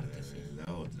otra parte. Sí.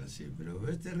 La otra, sí, pero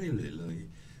es terrible lo de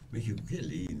México, qué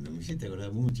lindo, me hiciste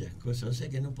acordar muchas cosas, o sea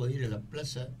que no podía ir a la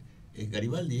plaza. ¿Es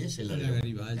Garibaldi ese? La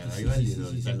Garibaldi,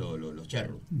 donde están los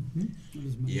charros.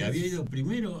 Y había ido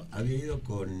con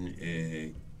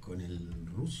el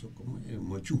ruso, ¿cómo es?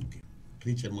 Mochuske.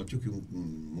 Richard Mochuske,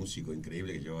 un músico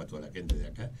increíble que llevaba a toda la gente de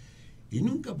acá. Y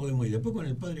nunca podemos ir. Después con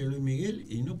el padre Luis Miguel,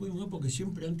 y no pudimos ir porque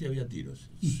siempre antes había tiros.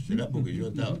 Será porque yo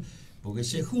estaba. Porque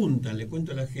se juntan, le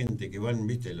cuento a la gente que van,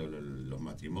 viste, los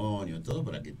matrimonios, todo,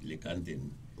 para que le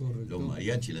canten. Correcto. Los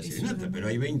mariachi y la serenata, pero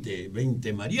hay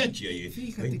 20 mariachi ahí.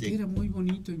 Fíjate 20... que era muy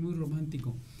bonito y muy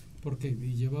romántico, porque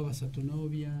llevabas a tu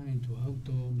novia en tu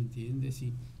auto, ¿me entiendes?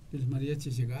 Y los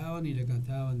mariachis llegaban y le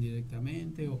cantaban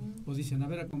directamente, o dicen, a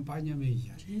ver, acompáñame, y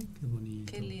ya, qué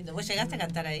bonito. Qué lindo. ¿Vos llegaste a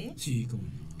cantar ahí? Sí, cómo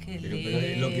no. Qué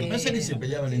Pero lo que pasa es que se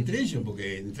peleaban entre ellos,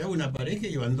 porque entraba una pareja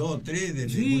y iban 2 o 3 de,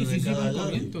 Sí, uno de sí, cada van lado.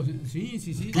 corriendo.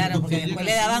 Sí. Claro, porque Llega después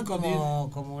le daban 5,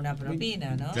 como una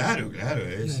propina, ¿no? Claro,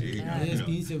 sí. 10, no, 10, no.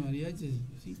 15 mariachis,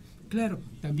 sí. Claro,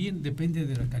 también depende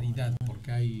de la calidad,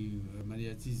 porque hay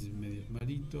mariachis medios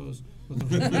malitos, otros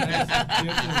mariachis, y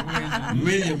otros buenos, ¿no?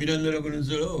 Medio mirándolo con un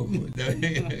solo ojo. Está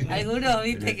bien. Algunos,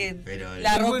 viste, Pero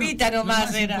la Pero ropita bueno,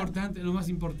 nomás era. Lo más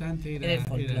importante Era el era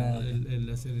folclore.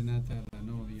 la serenata a la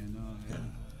novia, ¿no?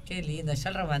 Qué lindo, ya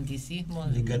el romanticismo.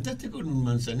 ¿Le cantaste con un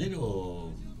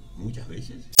manzanero muchas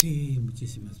veces? Sí,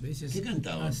 muchísimas veces. ¿Qué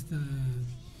cantaban?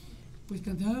 Pues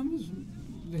cantábamos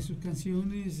de sus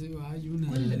canciones, hay una...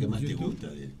 ¿Cuál es la que más te YouTube. gusta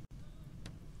de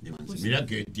Manzanero? Pues, Mirá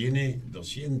que tiene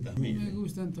 200.000. Me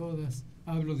gustan todas.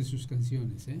 Hablo de sus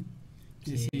canciones, ¿eh?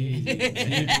 Sí. Sí,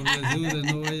 por las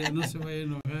dudas, no se vaya a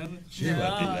enojar.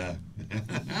 Llévatela.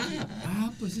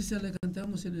 Pues esa la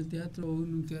cantamos en el teatro,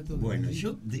 en un teatro de Bueno, Madrid.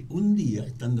 yo un día,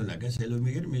 estando en la casa de Luis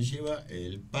Miguel, me lleva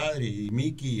el padre y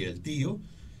Miki y el tío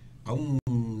a un,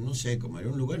 no sé cómo era,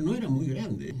 un lugar, no era muy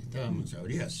grande, estábamos,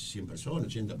 habría 100 personas,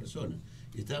 80 personas,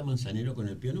 y estaba Manzanero con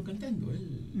el piano cantando,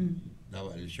 él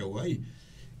daba el show ahí.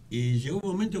 Y llegó un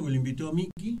momento que le invitó a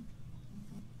Miki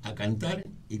a cantar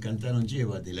y cantaron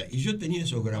Llévatela. Y yo tenía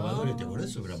esos grabadores, ¿te acordás?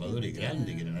 Esos grabadores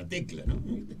grandes que eran la tecla, ¿no?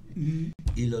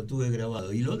 Y lo tuve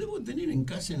grabado. Y lo debo tener en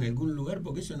casa en algún lugar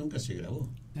porque eso nunca se grabó.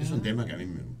 Es un tema que a mí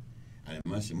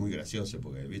además es muy gracioso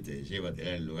porque, viste,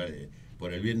 Llévatela en lugar de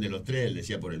por el bien de los 3, él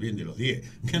decía por el bien de los 10.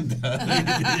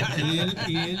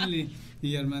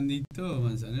 y Armandito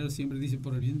Manzanero siempre dice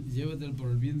por el bien, llévatelo por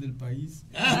el bien del país.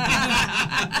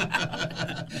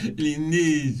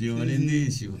 Lindísimo, Sí,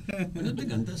 lindísimo. ¿No te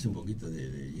cantás un poquito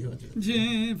de Llévatela?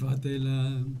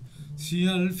 Llévatela, si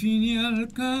al fin y al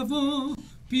cabo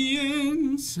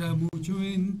piensa mucho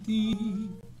en ti,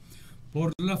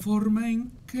 por la forma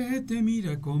en que te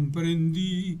mira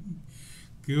comprendí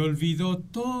que olvidó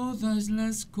todas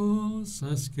las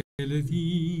cosas que le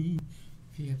di.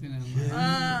 Fíjate nada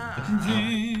más.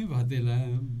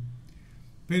 Llévatela,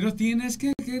 pero tienes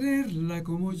que quererla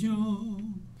como yo.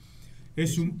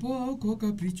 Es un poco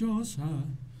caprichosa,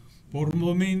 por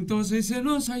momentos es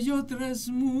celosa y otras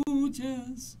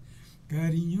muchas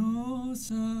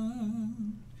cariñosa.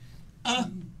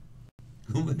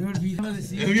 Me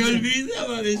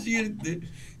olvidaba decirte.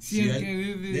 Si al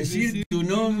decir tu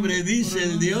nombre dice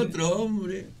el de otro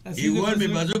hombre, igual me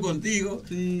pasó contigo.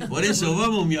 Sí. Por eso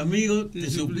vamos, mi amigo, te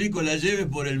suplico la lleves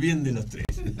por el bien de los 3.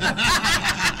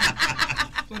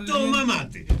 Toma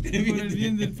mate. Por el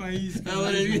bien del país.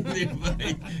 Por el bien del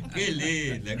país.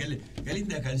 Qué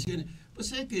lindas canciones. Pues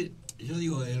sabes que yo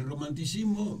digo, el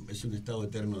romanticismo es un estado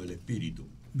eterno del espíritu,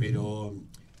 pero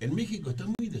en México está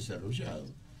muy desarrollado.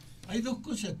 Hay 2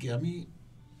 cosas que a mí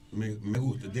me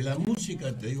gustan. De la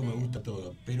música, te digo, me gusta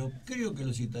todo. Pero creo que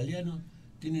los italianos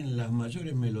tienen las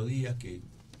mayores melodías que...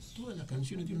 Todas las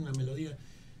canciones tienen una melodía...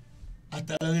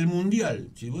 Hasta la del Mundial.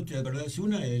 Si vos te acordás,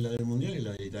 una es la del Mundial y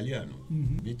la del italiano.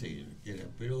 ¿Viste?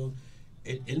 Pero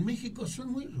en México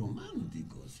son muy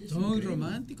románticos. Son muy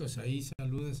románticos. Ahí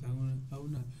saludas a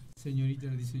una señorita,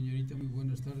 le dice, señorita, muy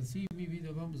buenas tardes. Sí, mi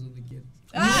vida, vamos donde quieras.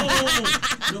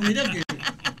 No, mirá que...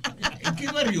 ¿En qué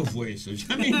barrio fue eso?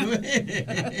 Ya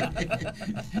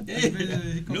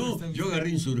no, yo agarré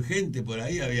Insurgente, por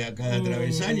ahí había cada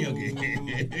travesaño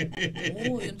que...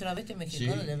 Uy, un travesti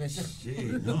mexicano debe ser. Sí,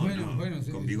 bueno,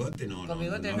 con bigote no. Con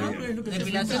bigote no. Es lo que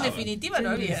Depilación definitiva no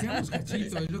había. Decíamos,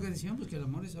 Cachito, es lo que decíamos, que el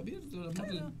amor es abierto. El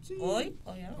amor sí. Hoy,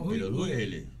 pero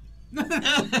duele.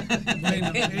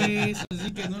 Bueno, eso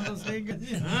sí que no lo sé.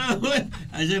 Bueno,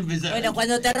 allá empezamos. Bueno,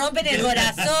 cuando te rompen el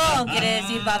corazón, quiere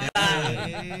decir papá.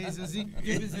 Eso sí,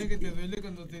 yo pensé que te duele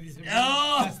cuando te dicen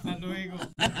hasta luego.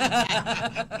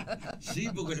 Sí,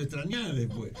 porque lo extrañaba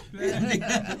después.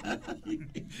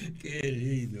 Qué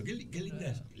lindo, qué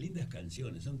lindas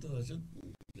canciones, son todas.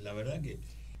 La verdad que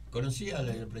conocí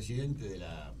al presidente de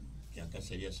la... que acá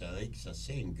sería Sadek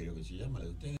Sassen, creo que se llama, la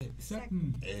de ustedes.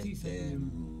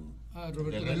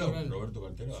 Roberto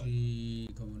Carterol. Sí,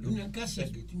 como no. Una casa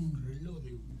que tiene un reloj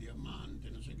de un diamante,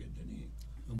 no sé qué tenía.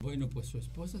 Bueno, pues su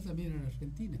esposa también era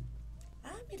argentina.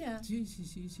 Mira. Sí,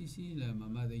 la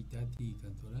mamá de Itati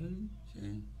Cantoral.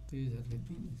 Sí, es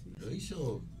argentina, sí. Lo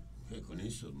hizo con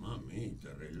eso,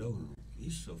 mamita, reloj,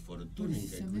 hizo fortuna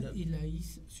incalculable. Y la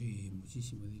hizo, sí,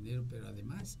 muchísimo dinero, pero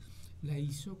además la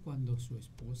hizo cuando su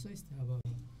esposa estaba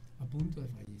a punto de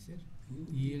fallecer.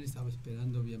 Y él estaba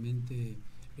esperando, obviamente,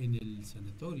 en el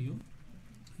sanatorio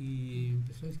y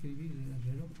empezó a escribir el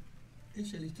reloj.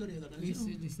 ¿Esa es la historia de la canción? Esa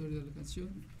es la historia de la canción.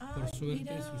 Por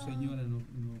suerte, su señora no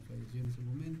falleció en ese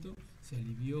momento, se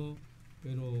alivió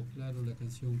pero claro, la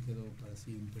canción quedó para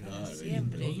siempre. Claro,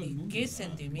 Siempre. Todo el Y mundo. qué Es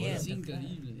sentimiento.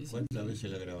 increíble. ¿Cuántas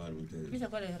veces la grabaron ustedes? ¿Esa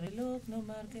cuál es? Reloj, no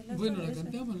marques la Bueno, la cabeza.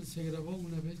 cantaban, se grabó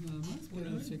una vez nada más,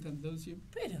 pero se cantó siempre.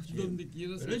 Pero, Donde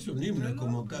quieras. Pero es un himno, es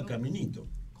como acá Caminito.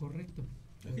 Correcto.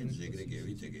 La gente se correcto, cree sí, que, sí,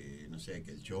 viste, que, no sé,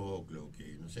 que el choclo,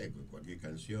 que, no sé, que cualquier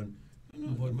canción.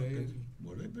 No, Volver.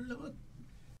 Volver, pero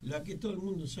la que todo el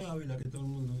mundo sabe, la que todo el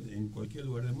mundo, en cualquier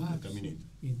lugar del mundo, es Caminito.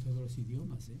 Y en todos los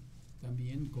idiomas, ¿eh?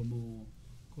 También como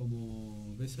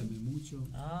Bésame Mucho.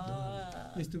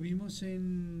 Ah. Estuvimos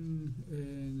en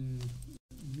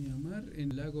Myanmar,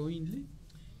 en Lago Inle.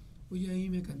 Oye, ahí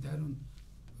me cantaron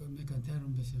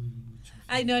Bésame Mucho.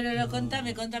 Ay, no,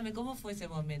 contame, ¿cómo fue ese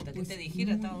momento? ¿Qué Pues te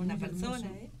dijeron? muy- Estaba una muy persona,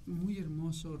 hermoso, Muy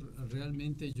hermoso,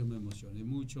 realmente yo me emocioné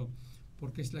mucho,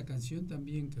 porque es la canción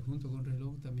también que junto con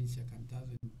Reloj también se ha cantado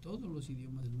en todos los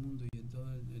idiomas del mundo y en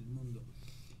todo el mundo.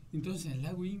 Entonces el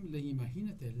lago Inle,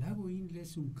 imagínate, el lago Inle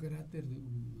es un cráter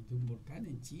de un volcán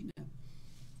en China.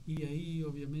 Y ahí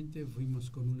obviamente fuimos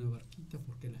con una barquita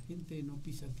porque la gente no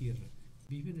pisa tierra,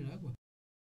 vive en el agua.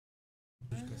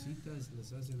 Sus casitas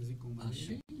las hacen así como madera.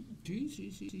 Sí.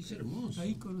 Hermoso.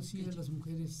 Ahí conocí a las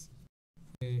mujeres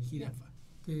jirafa,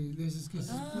 que de esas que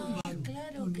se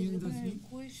claro, que le poniendo ponen el así,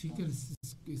 cuello. sí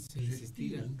que se les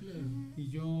estiran. claro. Y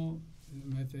yo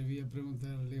me atreví a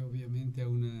preguntarle obviamente a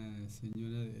una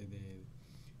señora de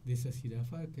esas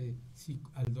jirafas que si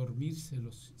al dormir se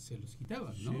los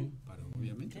quitaban, ¿no? Sí.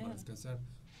 Obviamente Claro. para descansar.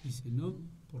 Dice, no,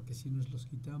 porque si nos los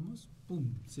quitamos,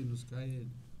 ¡pum!, se nos cae,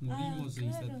 morimos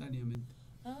claro. instantáneamente.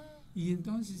 Ah, Y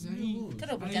entonces ahí...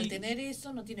 claro, porque ahí- al tener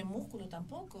eso no tiene músculo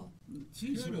tampoco.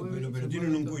 Sí, se Claro, mueve, pero se tienen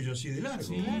mueve un todo. cuello así de largo.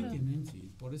 Sí, Claro. tienen, sí,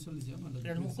 por eso les llaman las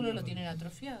Pero el mujeres músculo lo jirafas. tienen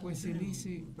atrofiado. Pues en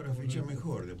ese... Para fichar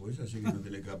mejor después, así que no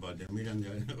te le escapa, te miran de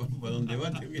para donde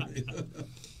va, te miran.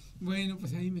 Bueno,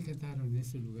 pues ahí me cantaron en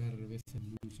ese lugar,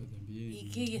 Bésame Mucho también.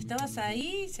 ¿Y qué? ¿Y estabas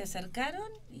ahí? ¿Se acercaron?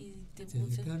 Y te Se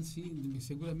puse... acercaron, sí,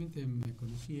 seguramente me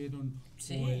conocieron,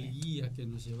 Sí. o el guía que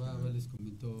nos llevaba les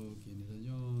comentó quién era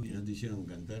yo. Y no te hicieron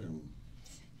cantar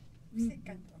Se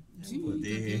cantó. Sí,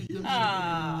 Boté. también,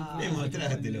 Ah. Le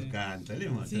mostraste los cantos, le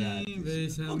mostraste. Sí,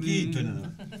 bésame. Poquito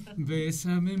nada.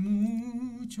 Bésame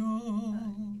mucho,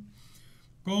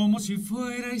 como si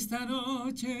fuera esta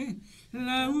noche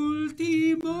la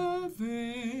última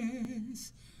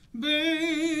vez.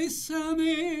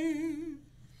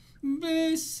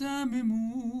 Bésame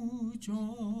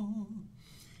mucho,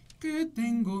 que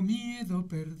tengo miedo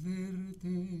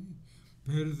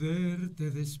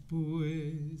perderte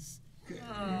después. Qué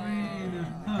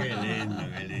lindo,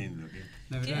 qué lindo.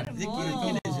 La ¡Qué verdad, ¿de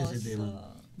quién es ese hermoso!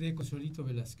 tema? de Consuelito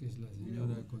Velázquez, la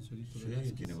señora Consuelito Sí,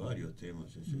 Velázquez. tiene varios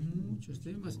temas. ese. Muchos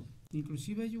temas.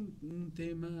 Inclusive hay un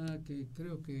tema que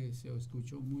creo que se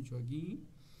escuchó mucho aquí,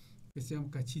 que se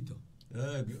llama Cachito.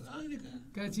 Ah,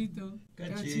 Cachito,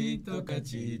 Cachito, cachito,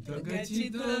 cachito,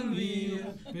 cachito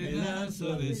mío,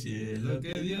 pedazo de cielo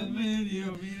que Dios me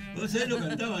dio. O sea, lo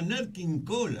cantaba Nat King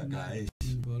Cole acá.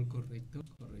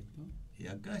 Correcto. Y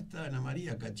acá está Ana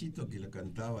María Cachito, que la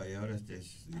cantaba y ahora esta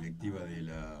es directiva de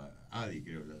la ADI,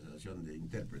 creo, la Asociación de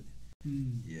Intérpretes.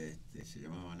 Y se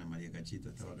llamaba Ana María Cachito,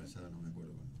 estaba casada, no me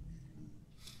acuerdo cuándo.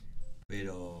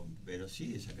 Pero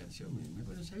sí, esa canción, me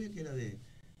acuerdo, sabía que era de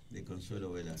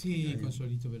Consuelo Velázquez. Sí,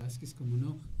 Consuelito Velázquez, como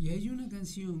no. Y hay una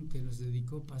canción que nos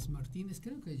dedicó Paz Martínez,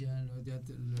 creo que ya lo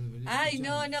debería Ay,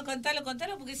 escuchar. no,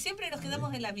 contalo, porque siempre nos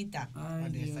quedamos en la mitad. Ay,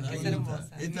 con Dios esa, mío. que es Ahí está.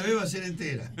 hermosa. Esta vez va a ser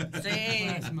entera. Sí.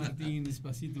 Paz Martínez,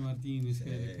 Pasito Martínez,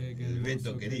 que el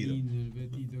Beto querido. El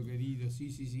Betito querido,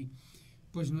 sí.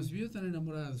 Pues nos vio tan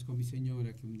enamorados con mi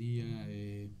señora que un día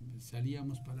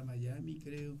salíamos para Miami,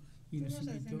 creo, y nos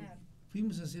Fuimos a invitó. cenar.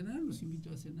 Fuimos a cenar, nos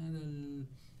invitó a cenar al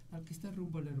que está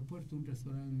rumbo al aeropuerto, un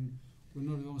restaurante, pues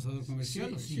no le vamos a dar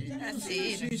comercial, ¿o sí?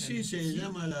 Sí, se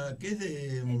llama la que es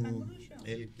de El Mangrullo.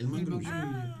 el Mangrullo.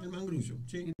 El Mangrullo,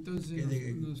 sí. Entonces Que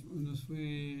de-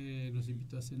 nos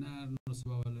invitó a cenar, nos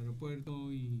llevaba al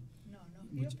aeropuerto y... No,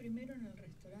 nos vio primero en el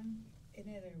restaurante en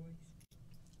Edelweiss.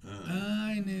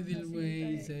 En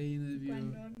Edelweiss, ahí en el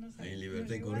Ahí en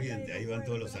Libertad y Corriente, ahí van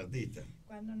todos los artistas.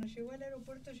 Cuando nos llegó al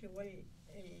aeropuerto, llegó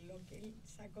lo que él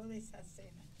sacó de esa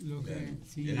cena. Lo que,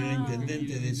 sí, Él era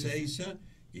intendente de Seiza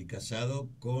y casado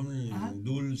con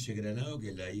Dulce Granado, que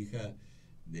es la hija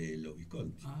de los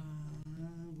Visconti.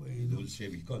 Bueno. Dulce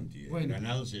Visconti. Bueno.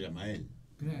 Granado se llama él.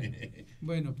 Claro.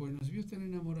 Bueno, pues nos vio tan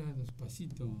enamorados,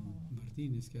 Pasito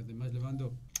Martínez, que además le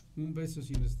mando un beso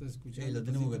si nos está escuchando. Sí, lo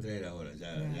tenemos que Pasito. traer ahora,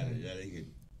 ya le dije.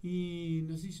 Y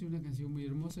nos hizo una canción muy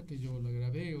hermosa que yo la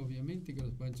grabé, obviamente, que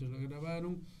los Panchos la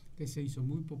grabaron, que se hizo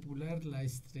muy popular, la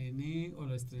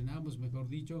estrenamos, mejor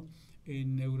dicho,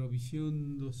 en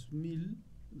Eurovisión 2000,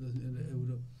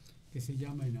 que se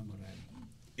llama Enamorado.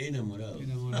 Enamorado.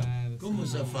 Enamorado. ¿Cómo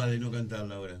sí. zafás de no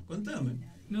cantarla ahora? Contame.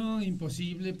 No,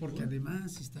 imposible, porque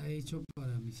además está hecho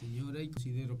para mi señora y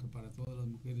considero que para todas las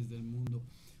mujeres del mundo,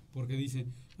 porque dice,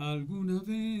 alguna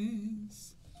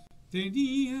vez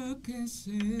tenía que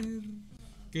ser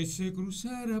que se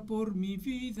cruzara por mi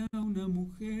vida una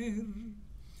mujer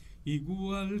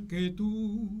igual que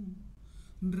tú,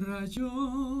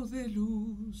 rayo de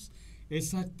luz,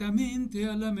 exactamente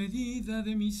a la medida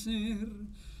de mi ser.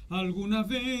 Alguna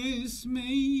vez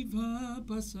me iba a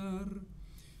pasar,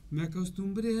 me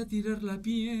acostumbré a tirar la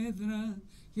piedra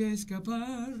y a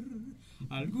escapar.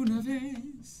 Alguna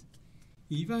vez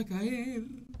iba a caer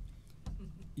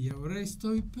y ahora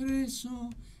estoy preso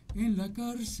en la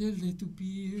cárcel de tu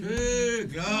piel. Sí,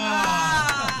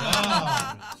 claro.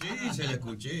 Sí, se la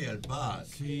escuché al Paz.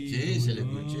 Sí, se la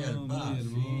escuché al Paz.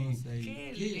 Sí.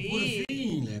 Qué Por lindo.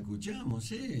 fin la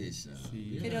escuchamos esa.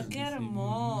 Sí. Pero qué Ahora,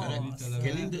 hermoso.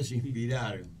 qué lindo es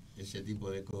inspirar ese tipo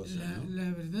de cosas, ¿no?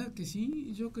 La verdad que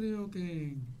sí, yo creo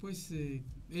que pues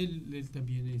él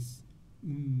también es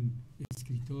un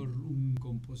escritor, un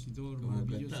compositor Como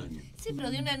maravilloso. Castaño. Sí, pero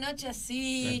de una noche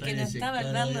así, que Castaño no ese estaba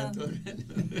el cara de verlo.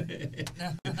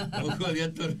 Ojo de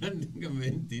atorrante,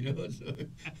 mentiroso.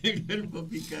 El cuerpo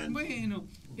picante. Bueno,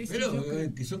 es que Pero yo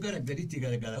creo- que son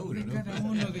características de cada uno, de ¿no? cada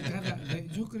uno,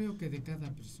 yo creo que de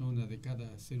cada persona, de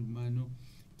cada ser humano,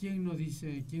 quién no ha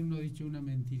dicho una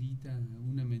mentirita,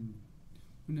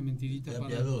 una mentirita La para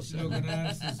piadosa.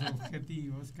 lograr sus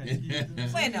objetivos, Cachito?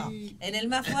 Bueno, Sí. en el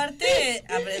más fuerte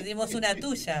aprendimos una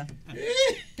tuya.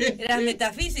 Eras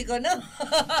metafísico, ¿no?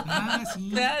 Ah, sí,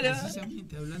 Claro.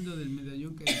 precisamente hablando del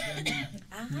medallón que decía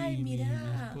Ay, mi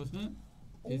mirá. esposa,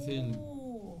 es el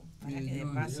Para que de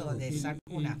no, paso no, le el- saco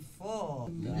el- una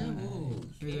foto. Mirá vos.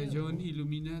 medallón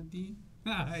Illuminati.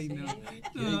 Ay, no. Sí.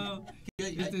 No,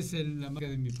 ¿Qué- esta es la marca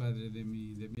de mi padre, de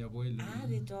mi abuelo. Ah,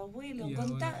 de tu abuelo. Y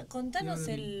ahora- Contanos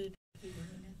y ahora-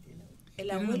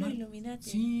 el abuelo Era- Illuminati.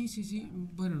 Sí.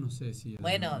 Bueno, no sé si.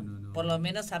 Bueno, no. por lo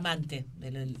menos amante,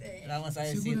 vamos a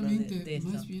decirlo Seguramente, de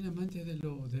más eso. bien amante de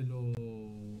lo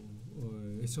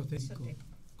esotérico.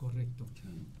 Correcto.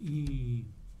 Y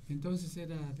entonces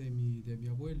era de mi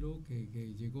abuelo,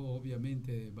 que llegó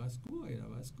obviamente vasco, era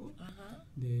vasco, Ajá.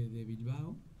 de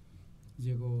Bilbao.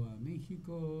 Llegó a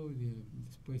México,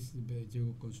 después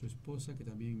llegó con su esposa, que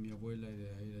también mi abuela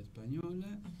era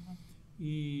española. Ajá.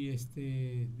 Y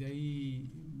de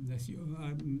ahí nació,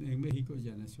 en México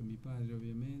ya nació mi padre,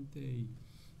 obviamente.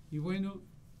 Y bueno,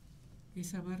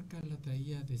 esa marca la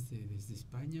traía desde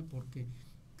España, porque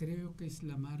creo que es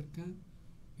la marca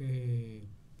que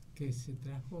se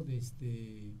trajo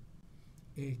desde,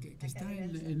 que está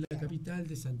en la capital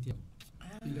de Santiago.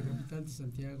 En la capital de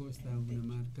Santiago está una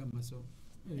marca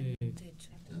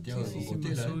Santiago de sí,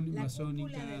 Compostela, ¿eh? La masónica.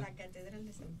 cúpula de la Catedral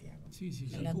de Santiago. Sí.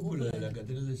 La cúpula de la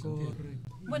Catedral de Santiago.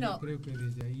 Correcto. Bueno, yo creo que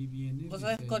desde ahí viene. Vos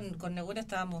sabés, desde- con Negura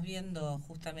estábamos viendo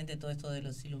justamente todo esto de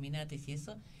los Illuminatis y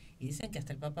eso, y dicen que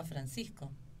hasta el Papa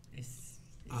Francisco es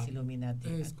Illuminati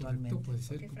es actualmente. correcto, puede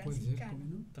ser, Porque ¿cómo franciscano.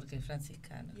 no? Porque es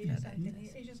franciscano. Y ellos, Claro.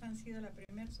 ellos han sido la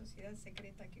primera sociedad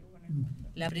secreta que hubo en el mundo.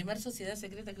 La primera sociedad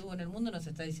secreta que hubo en el mundo, nos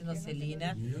está diciendo Que no te lo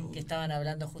Celina, digo. que estaban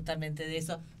hablando justamente de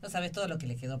eso. No sabes todo lo que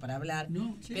les quedó para hablar.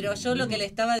 No, Pero yo lo no. que le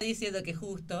estaba diciendo que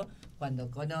justo cuando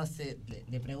conoce,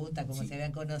 le pregunta cómo Sí. se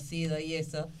habían conocido y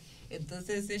eso,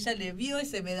 entonces ella le vio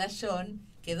ese medallón,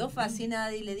 quedó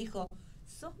fascinada y le dijo,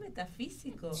 ¿sos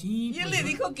metafísico? Sí, y él pues le yo-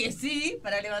 dijo que sí,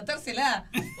 para levantársela.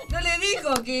 No le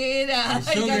dijo que era el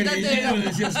Yo cantante de guerrillero los...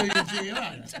 decía soy de Che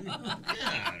Guevara. Claro.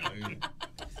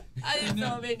 A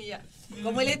eso venía.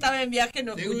 Como él estaba en viaje,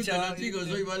 no ¿Te escuchó. gustan los chicos?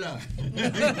 Soy balá.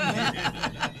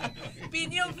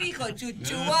 Piñón fijo,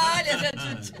 chuchuá, le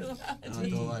hacía chuchuá. No,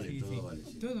 todo vale, Sí. todo vale.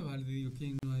 sí. Todo vale, digo,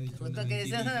 ¿quién no ha dicho Justo una que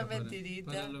decías una para-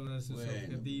 mentirita. Para lograr sus Bueno.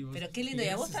 objetivos. Pero qué lindo, y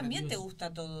a vos Gracias también te Dios.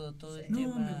 gusta todo el No,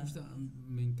 tema. me gusta,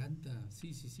 me encanta,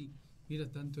 sí. Mira,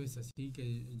 tanto es así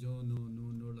que yo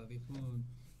no la dejo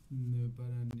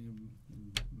para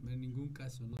en ningún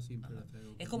caso, no siempre la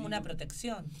traigo. Es como una conmigo.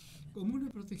 protección. Como una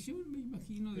protección, me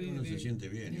imagino. Pero uno se siente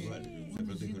bien igual, se uno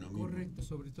protege siente uno mismo. correcto,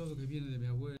 sobre todo que viene de mi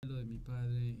abuelo, de mi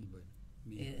padre, y bueno,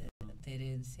 mi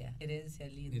Herencia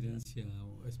linda. herencia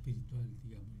espiritual,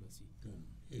 digámoslo así. Claro.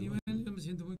 Y bueno, yo me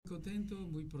siento muy contento,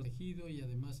 muy protegido y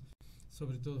además,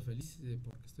 sobre todo feliz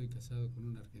porque estoy casado con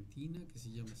una argentina que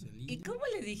se llama Celina. ¿Y cómo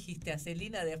le dijiste a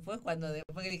Celina después, después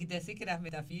que le dijiste así que eras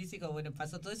metafísico? Bueno,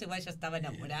 pasó todo eso, igual ella estaba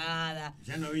enamorada.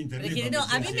 Ya no vi Pero internet. dije, no,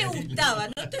 para a mí me meterse ahí. gustaba,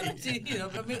 no te he recibido,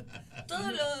 pero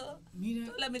Mira,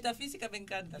 toda la metafísica me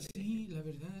encanta. le dije. sí, la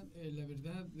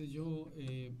verdad, yo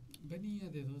venía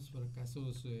de dos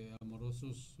fracasos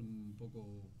amorosos un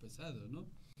poco pesados, ¿no?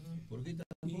 ¿Por qué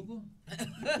tampoco.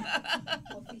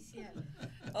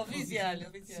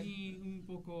 Oficial. Sí, un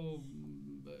poco.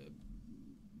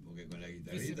 Porque con la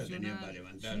guitarrita tenía para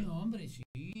levantar. Sí, hombre, sí,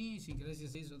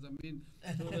 gracias a eso también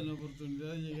tuve la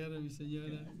oportunidad de llegar a mi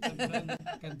señora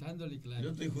cantándole, claro.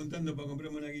 Yo estoy juntando para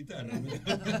comprarme una guitarra.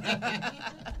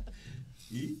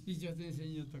 Y yo te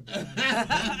enseño a tocarla.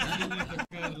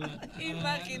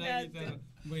 Imagínate.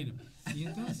 Bueno, y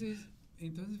entonces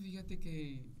fíjate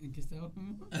que en que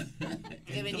estábamos.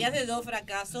 Que venías de dos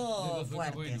fracasos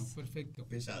fuertes. Bueno, perfecto.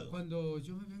 Pesado. Cuando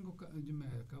yo me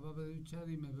acababa de duchar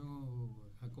y me vengo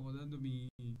acomodando mi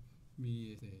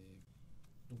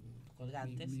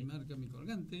colgante, mi marca, mi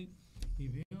colgante, y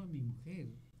veo a mi mujer,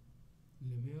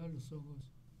 le veo a los ojos,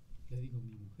 le digo,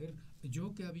 mi mujer,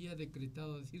 yo que había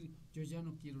decretado decir, yo ya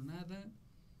no quiero nada,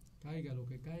 caiga lo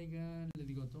que caiga, le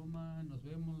digo, toma, nos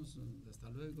vemos,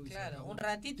 hasta luego. Claro, un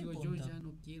ratito digo, y punto. yo ya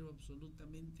no quiero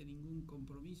absolutamente ningún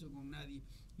compromiso con nadie.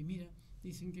 Y mira,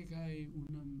 dicen que cae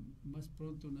más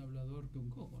pronto un hablador que un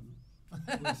cojo, ¿no?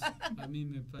 Pues a mí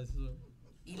me pasó.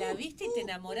 Y la viste y te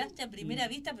enamoraste a primera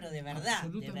vista, pero de verdad,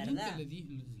 Absolutamente, de verdad.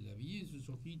 la vi en sus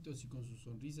ojitos y con su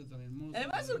sonrisa tan hermosa.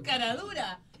 Además, su cara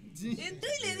dura. Sí. Entró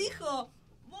y le dijo,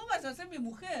 vos vas a ser mi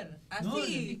mujer. Así, No, le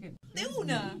dije, de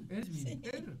una. Eres mi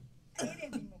mujer.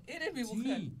 Eres mi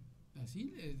mujer. Sí, así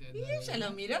le. Y ella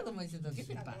lo miró como diciendo, ¿qué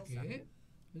te pasa? ¿Qué?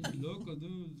 Es loco,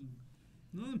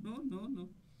 no.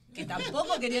 Que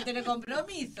tampoco quería tener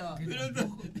compromiso. Que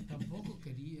tampoco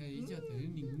quería ella tener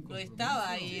ningún No compromiso. estaba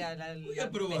ahí a la. Voy a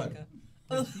probar.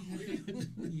 Pues fíjate,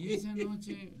 y esa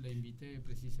noche la invité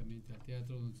precisamente al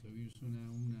teatro donde se hizo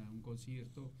un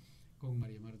concierto con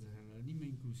María Marta Serranima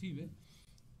inclusive,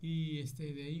 y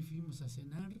de ahí fuimos a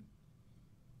cenar,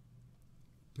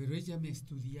 pero ella me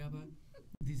estudiaba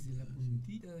desde la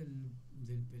puntita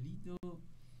del pelito.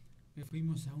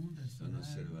 Fuimos a un restaurante.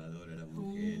 Son observadoras las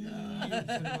mujeres.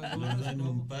 Observadoras, Nos dan un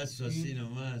como- paso así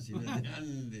nomás y no te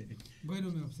ande.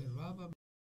 Bueno, me observaba,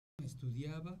 me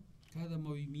estudiaba cada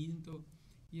movimiento,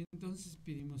 y entonces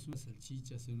pedimos unas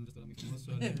salchichas en un restaurante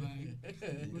famoso alemán,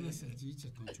 unas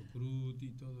salchichas con chucrut y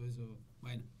todo eso.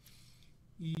 Bueno,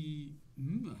 y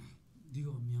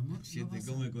digo, mi amor, Si te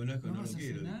come con asco, no lo vas a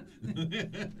quiero. cenar?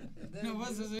 ¿No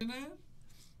vas a cenar?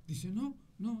 Dice, no,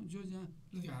 yo ya.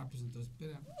 Le digo, pues entonces,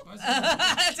 espera,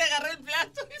 pasa. Se agarró el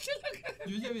plato y se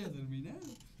lo. Yo ya había terminado.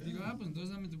 Digo, pues entonces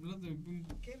dame tu plato.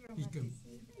 Qué Y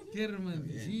romanticismo. qué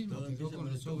romanticismo. Todo Quedó empieza con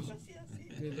por los el ojos.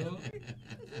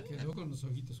 Así. Quedó con los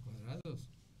ojitos cuadrados.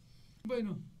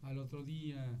 Bueno, al otro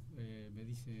día me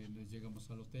dice, nos llegamos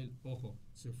al hotel. Ojo,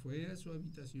 se fue a su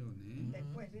habitación, ¿eh?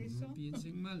 Después de eso. No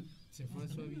piensen mal. Se fue a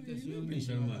su habitación.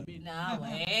 piensan y yo mal. dormí. No,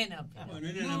 bueno, pero. Bueno,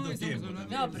 era en No, otro estamos tiempo.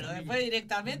 hablando- No, pero después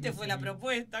directamente fue la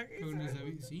propuesta.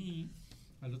 Sí,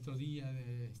 al otro día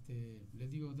le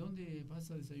digo, ¿dónde vas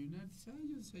a desayunar? Dice,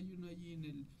 yo desayuno allí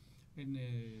en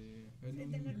Frente al un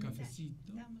Hermitage. cafecito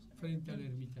Estamos en el frente al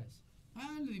Hermitage.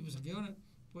 Hermitage. Le digo, pues ¿a qué hora?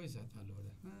 Pues a tal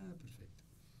hora. Perfecto.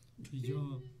 Y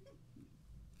yo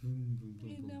a la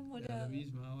Enamorado.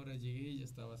 misma hora llegué, ella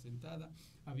estaba sentada.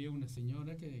 Había una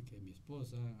señora que mi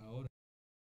esposa ahora,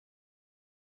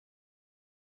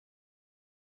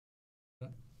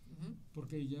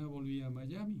 porque ya volví a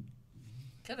Miami.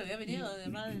 Claro, había venido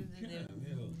además de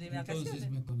Entonces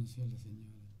vacaciones. me conoció la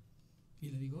señora. Y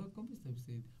le digo, ¿cómo está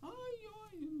usted? Ay,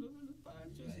 no de los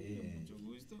panchos, con mucho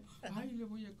gusto. Ay, le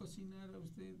voy a cocinar a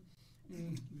usted.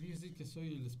 Fíjese que soy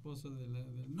el esposo de la...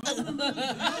 No,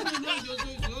 yo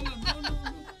soy sola,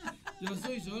 no. Yo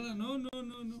soy sola, no. Yo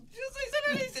soy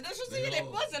sola, le dice, no, yo soy el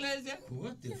esposo, le decía.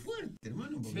 Jugaste fuerte,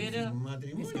 hermano, porque Pero- en un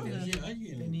matrimonio que hacía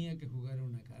alguien. Tenía que jugar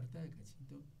una carta,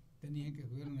 Cachito. Tenía que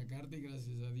jugar una carta y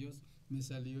gracias a Dios me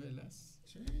salió el as.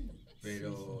 Sí,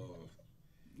 pero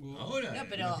Oh. ahora, No,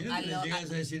 pero imagínate a que lo- le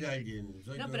llegas a decir a alguien.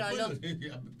 Soy No, tu pero a esposo,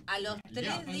 A los Ya. 3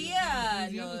 Al-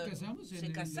 días nos casamos se en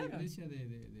la casaron. iglesia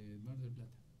de Mar del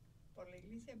Plata. Por la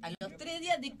iglesia. A los 3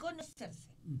 días de conocerse.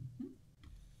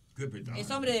 Qué petado. Es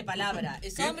hombre de palabra,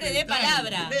 es Qué hombre de petado.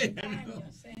 palabra.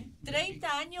 Años,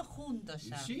 30 años juntos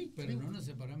ya. Sí, Pero no nos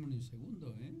separamos ni un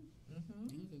segundo, ¿eh? Ujú.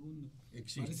 Ni un segundo.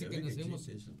 Existe, Parece que ¿ves que nacemos,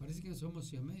 existe eso? parece que somos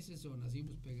siameses o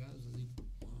nacimos pegados así.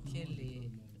 Qué No,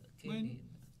 lindo, qué bueno, lindo.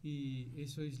 y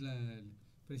eso es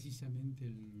precisamente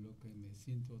lo que me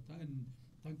siento tan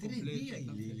 3 completo. días y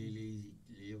tan feliz.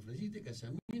 le ofreciste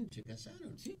casamiento, se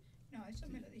casaron. Sí. No, eso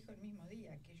me lo dijo el mismo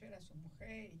día, que yo era su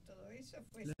mujer y todo eso.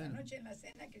 Fue esa Claro. noche en la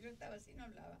cena que yo estaba así, no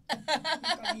hablaba.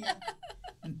 No comía.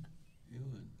 Y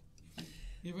bueno,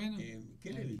 Y bueno,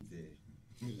 ¿qué le viste?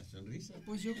 ¿La sonrisa?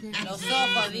 pues yo creo Los sí,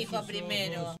 ojos, dijo sus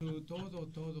primero. ojos,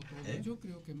 todo. ¿Eh? Yo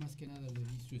creo que más que nada le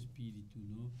vi su espíritu,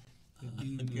 ¿no? Que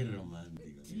tiene Qué una-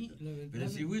 romántico. Sí, Pero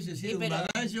si hubiese sido Sí, pero- un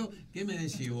bagallo, ¿qué me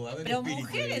decís vos? A ver, Pero espíritu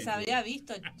mujeres de- habría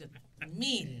visto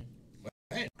 1000.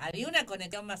 Había una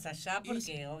conexión más allá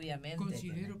porque obviamente...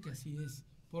 Considero que así es.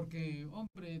 Porque,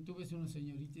 hombre, tú ves a una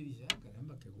señorita y dices, ah,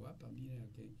 caramba, qué guapa, mira,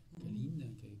 qué linda,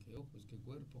 qué ojos, qué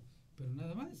cuerpo. Pero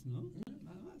nada más, ¿no?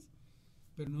 Nada más.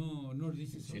 Pero no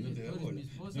dices, Si oye, no te da tú eres bola. mi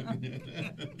esposa.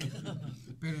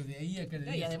 Pero de ahí a que le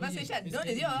No, y digas, además oye, ella es no que-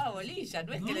 le dio bolilla,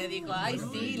 no es que le dijo, ay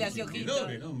No, sí, le hace ojito.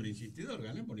 insistidor, el hombre insistidor,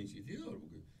 gané por insistidor.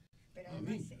 Porque Pero a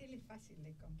además mí. él es fácil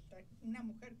de conquistar. Una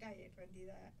mujer cae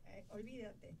rendida,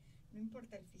 olvídate, no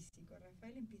importa el físico.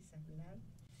 Rafael empieza a hablar,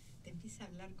 te empieza a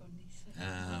hablar con eso.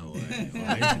 Ah, bueno,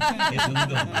 es un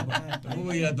don. Después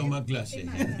voy a ir a tomar clase.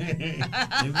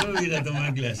 Después voy a ir a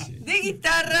tomar clase. De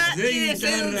guitarra y de guitarra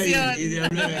seducción. y de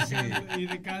hablar así. Y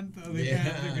de canto, De,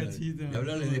 Cachito. de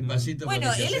hablarle No, no. despacito Bueno,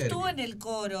 para que se él acerque. estuvo en el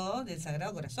coro del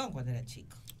Sagrado Corazón cuando era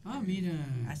chico. Ah, mira.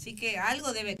 Así que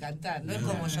algo debe cantar, no es Ah,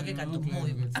 como yo que canto claro,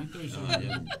 muy mal. Cachito, eso-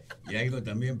 No, y algo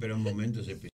también, pero en momentos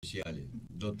especiales.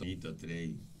 2 tonitos,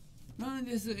 3. No,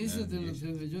 eso te lo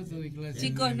sé, yo te doy clase.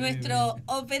 Chicos, nuestro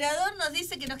operador nos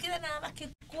dice que nos quedan nada más que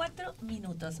 4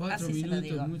 minutos. 4 así se lo minutos,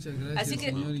 digo. muchas gracias. Así que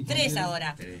señor 3 ingeniero.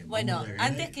 ahora. Tres, Bueno, vamos a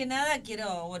ganar. antes que nada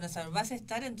quiero, bueno, saber, vas a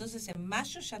estar entonces en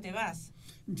mayo, ya te vas.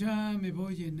 Ya me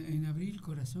voy en abril,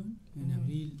 corazón. En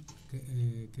abril,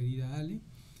 querida Ale.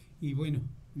 Y bueno,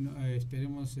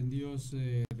 esperemos en Dios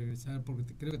regresar,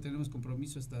 porque creo que tenemos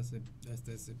compromiso hasta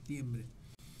septiembre.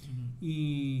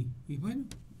 Y bueno,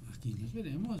 aquí nos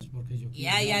veremos, porque yo ¿Y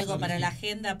quiero- hay ya algo sabes para que- la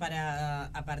agenda para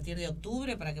a partir de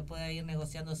octubre para que pueda ir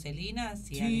negociando Celina?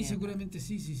 Si Sí, alguien- seguramente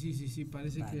sí.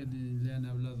 Parece Vale. que le han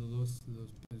hablado dos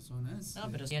personas. No,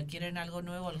 pero si quieren algo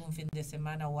nuevo, algún fin de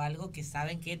semana o algo, que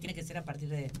saben que tiene que ser a partir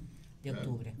de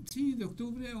octubre. Sí, de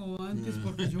octubre o antes,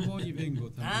 porque yo voy y vengo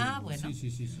también. Ah, bueno.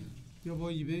 Sí. Yo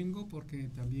voy y vengo porque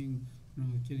también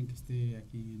no quieren que esté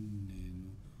aquí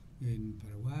en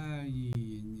Paraguay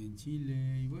y en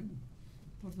Chile y bueno,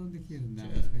 por donde quieran dar,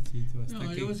 Cachito. Hasta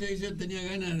No, que... yo tenía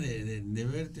ganas de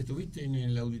verte. Estuviste en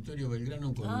el Auditorio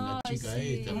Belgrano con la Ay, chica sí.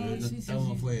 esta, pero no Sí, estábamos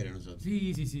sí. afuera nosotros.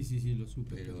 Sí, lo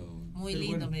supe. Pero Muy Pero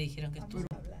lindo bueno, me dijeron que estuvo.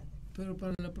 Vamos a hablar. Pero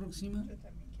para la próxima Yo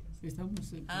también quiero saber. estamos...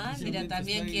 Ah, precisamente mira,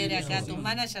 también está en quiere acá. Tu negociación.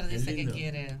 manager Es dice que lindo.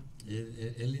 quiere.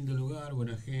 es lindo lugar,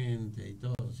 buena gente y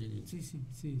todo. Sí.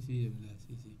 Sí, de verdad,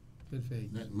 sí.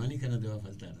 Perfecto. Dale, manija no te va a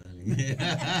faltar, dale.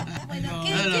 Bueno, No, ¿qué,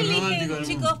 no, qué lo eligen, romántico del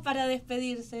chicos, mundo. para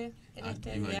despedirse en Ah,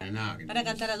 este y bueno, día? nada, que ¿Para no-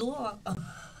 cantar a dúo?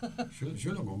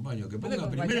 Yo lo acompaño, que Vos ponga lo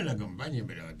primero acompañás. la acompañe,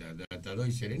 pero hasta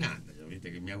doy serenata. ¿Ya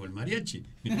viste que me hago el mariachi?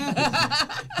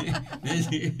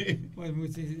 Pues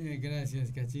muchísimas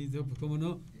gracias, Cachito. Pues cómo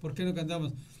no, ¿por qué no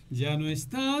cantamos? Ya no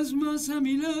estás más a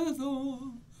mi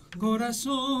lado,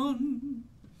 corazón,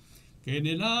 que en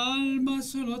el alma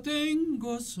solo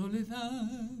tengo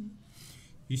soledad.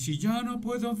 Y si ya no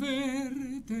puedo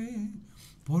verte,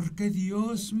 porque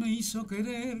Dios me hizo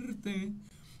quererte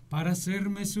para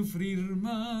hacerme sufrir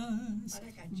más.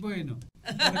 Para Cacho. Bueno,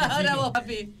 Ahora vos,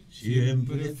 papi.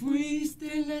 Siempre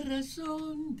fuiste la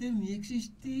razón de mi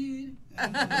existir.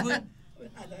 adorar.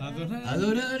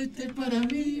 Adorarte para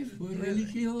mí fue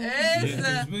religión. Y en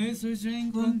Esa. tus besos yo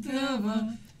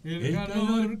encontraba el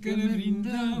calor que me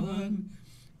brindaban,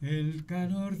 el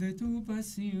calor de tu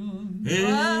pasión. Es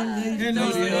la En la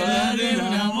historia de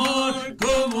un amor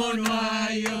como no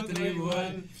hay otro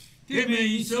igual, que me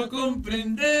hizo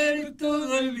comprender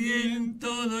todo el bien,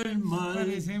 todo el mal.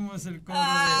 Parecemos el coro.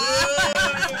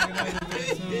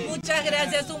 Muchas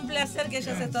gracias, un placer que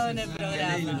hayas estado en el Qué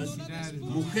programa. lindo.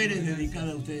 Mujeres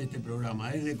dedicadas a ustedes este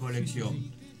programa, es de colección.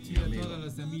 Sí, a todas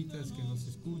las damitas que nos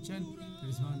escuchan,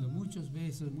 les mando muchos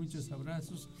besos, muchos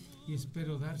abrazos y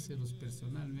espero dárselos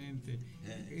personalmente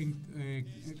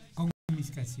con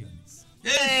mis canciones.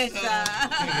 Esa.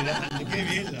 Qué grande, qué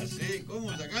bien la sé.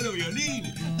 ¿Cómo sacar los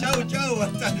violines? Chau,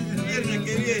 hasta el viernes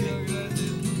que viene.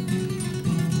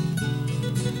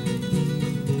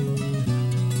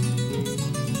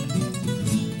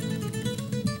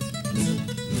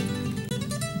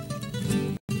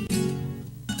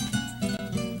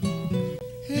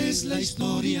 Es la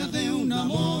historia de un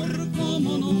amor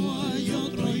como no hay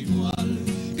otro igual,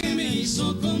 que me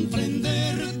hizo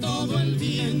comprender todo el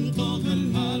bien, todo el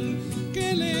mal,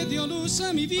 que le dio luz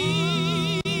a mi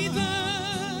vida,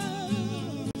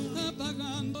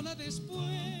 apagándola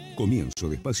después. Comienzo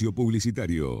de espacio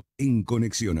publicitario en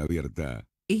Conexión Abierta.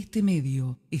 Este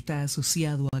medio está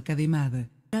asociado a CADEMAD,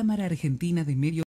 Cámara Argentina de Medios